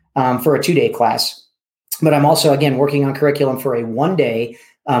for a 2-day class. But I'm also, again, working on curriculum for a 1-day,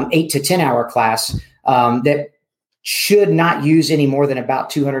 8 to 10 hour class that should not use any more than about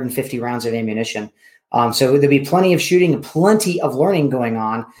 250 rounds of ammunition. So there'll be plenty of shooting, plenty of learning going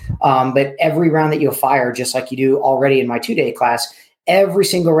on. But every round that you'll fire, just like you do already in my 2-day class, every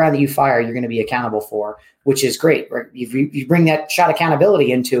single round that you fire, you're going to be accountable for, which is great. Right? You bring that shot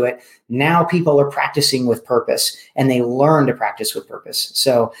accountability into it. Now people are practicing with purpose, and they learn to practice with purpose.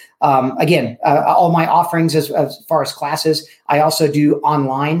 So again, all my offerings as far as classes, I also do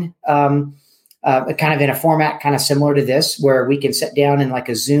online, kind of in a format kind of similar to this, where we can sit down in like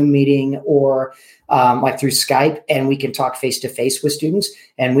a Zoom meeting or like through Skype, and we can talk face to face with students,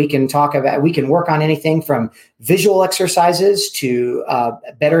 and we can work on anything from visual exercises to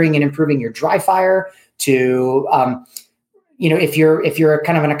bettering and improving your dry fire to, if you're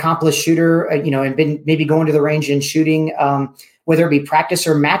kind of an accomplished shooter, and been maybe going to the range and shooting, whether it be practice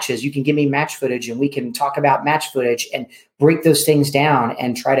or matches, you can give me match footage, and we can talk about match footage and break those things down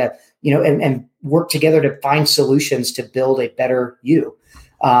and try to, and work together to find solutions to build a better you.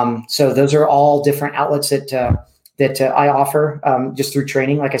 So those are all different outlets that I offer just through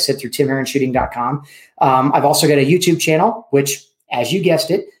training, like I said, through timheronshooting.com. I've also got a YouTube channel, which, as you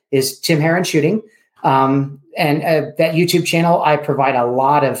guessed it, is Tim Heron Shooting. And that YouTube channel, I provide a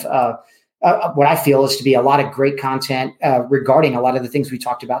lot of what I feel is to be a lot of great content regarding a lot of the things we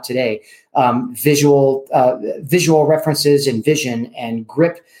talked about today. Visual references and vision and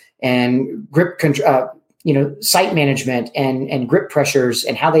grip sight management and grip pressures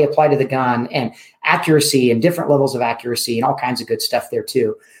and how they apply to the gun and accuracy and different levels of accuracy and all kinds of good stuff there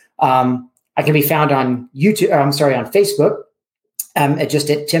too. I can be found on on Facebook, just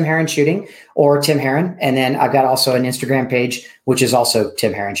at Tim Heron Shooting or Tim Heron. And then I've got also an Instagram page, which is also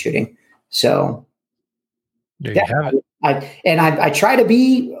Tim Heron Shooting. So there you have it. I try to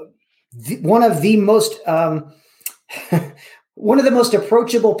be one of the most, one of the most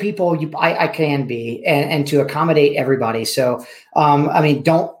approachable people I can be, and to accommodate everybody. So,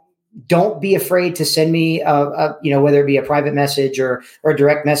 don't be afraid to send me, whether it be a private message or a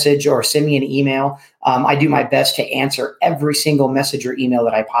direct message, or send me an email. I do my best to answer every single message or email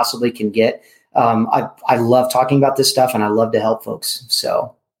that I possibly can get. I love talking about this stuff, and I love to help folks.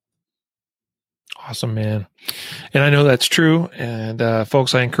 So. Awesome, man. And I know that's true. And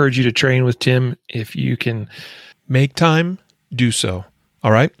folks, I encourage you to train with Tim. If you can make time, do so.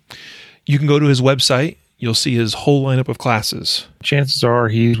 All right. You can go to his website. You'll see his whole lineup of classes. Chances are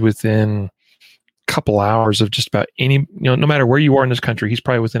he's within a couple hours of just about any, no matter where you are in this country, he's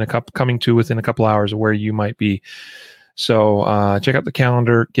probably within a couple hours of where you might be. So check out the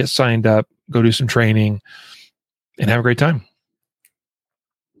calendar, get signed up, go do some training, and have a great time.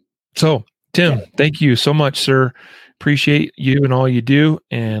 So, Tim, thank you so much, sir. Appreciate you and all you do,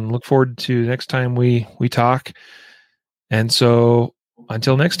 and look forward to next time we talk. And so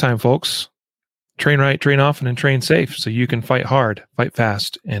until next time, folks, train right, train often, and train safe so you can fight hard, fight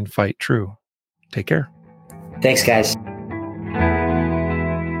fast, and fight true. Take care. Thanks, guys.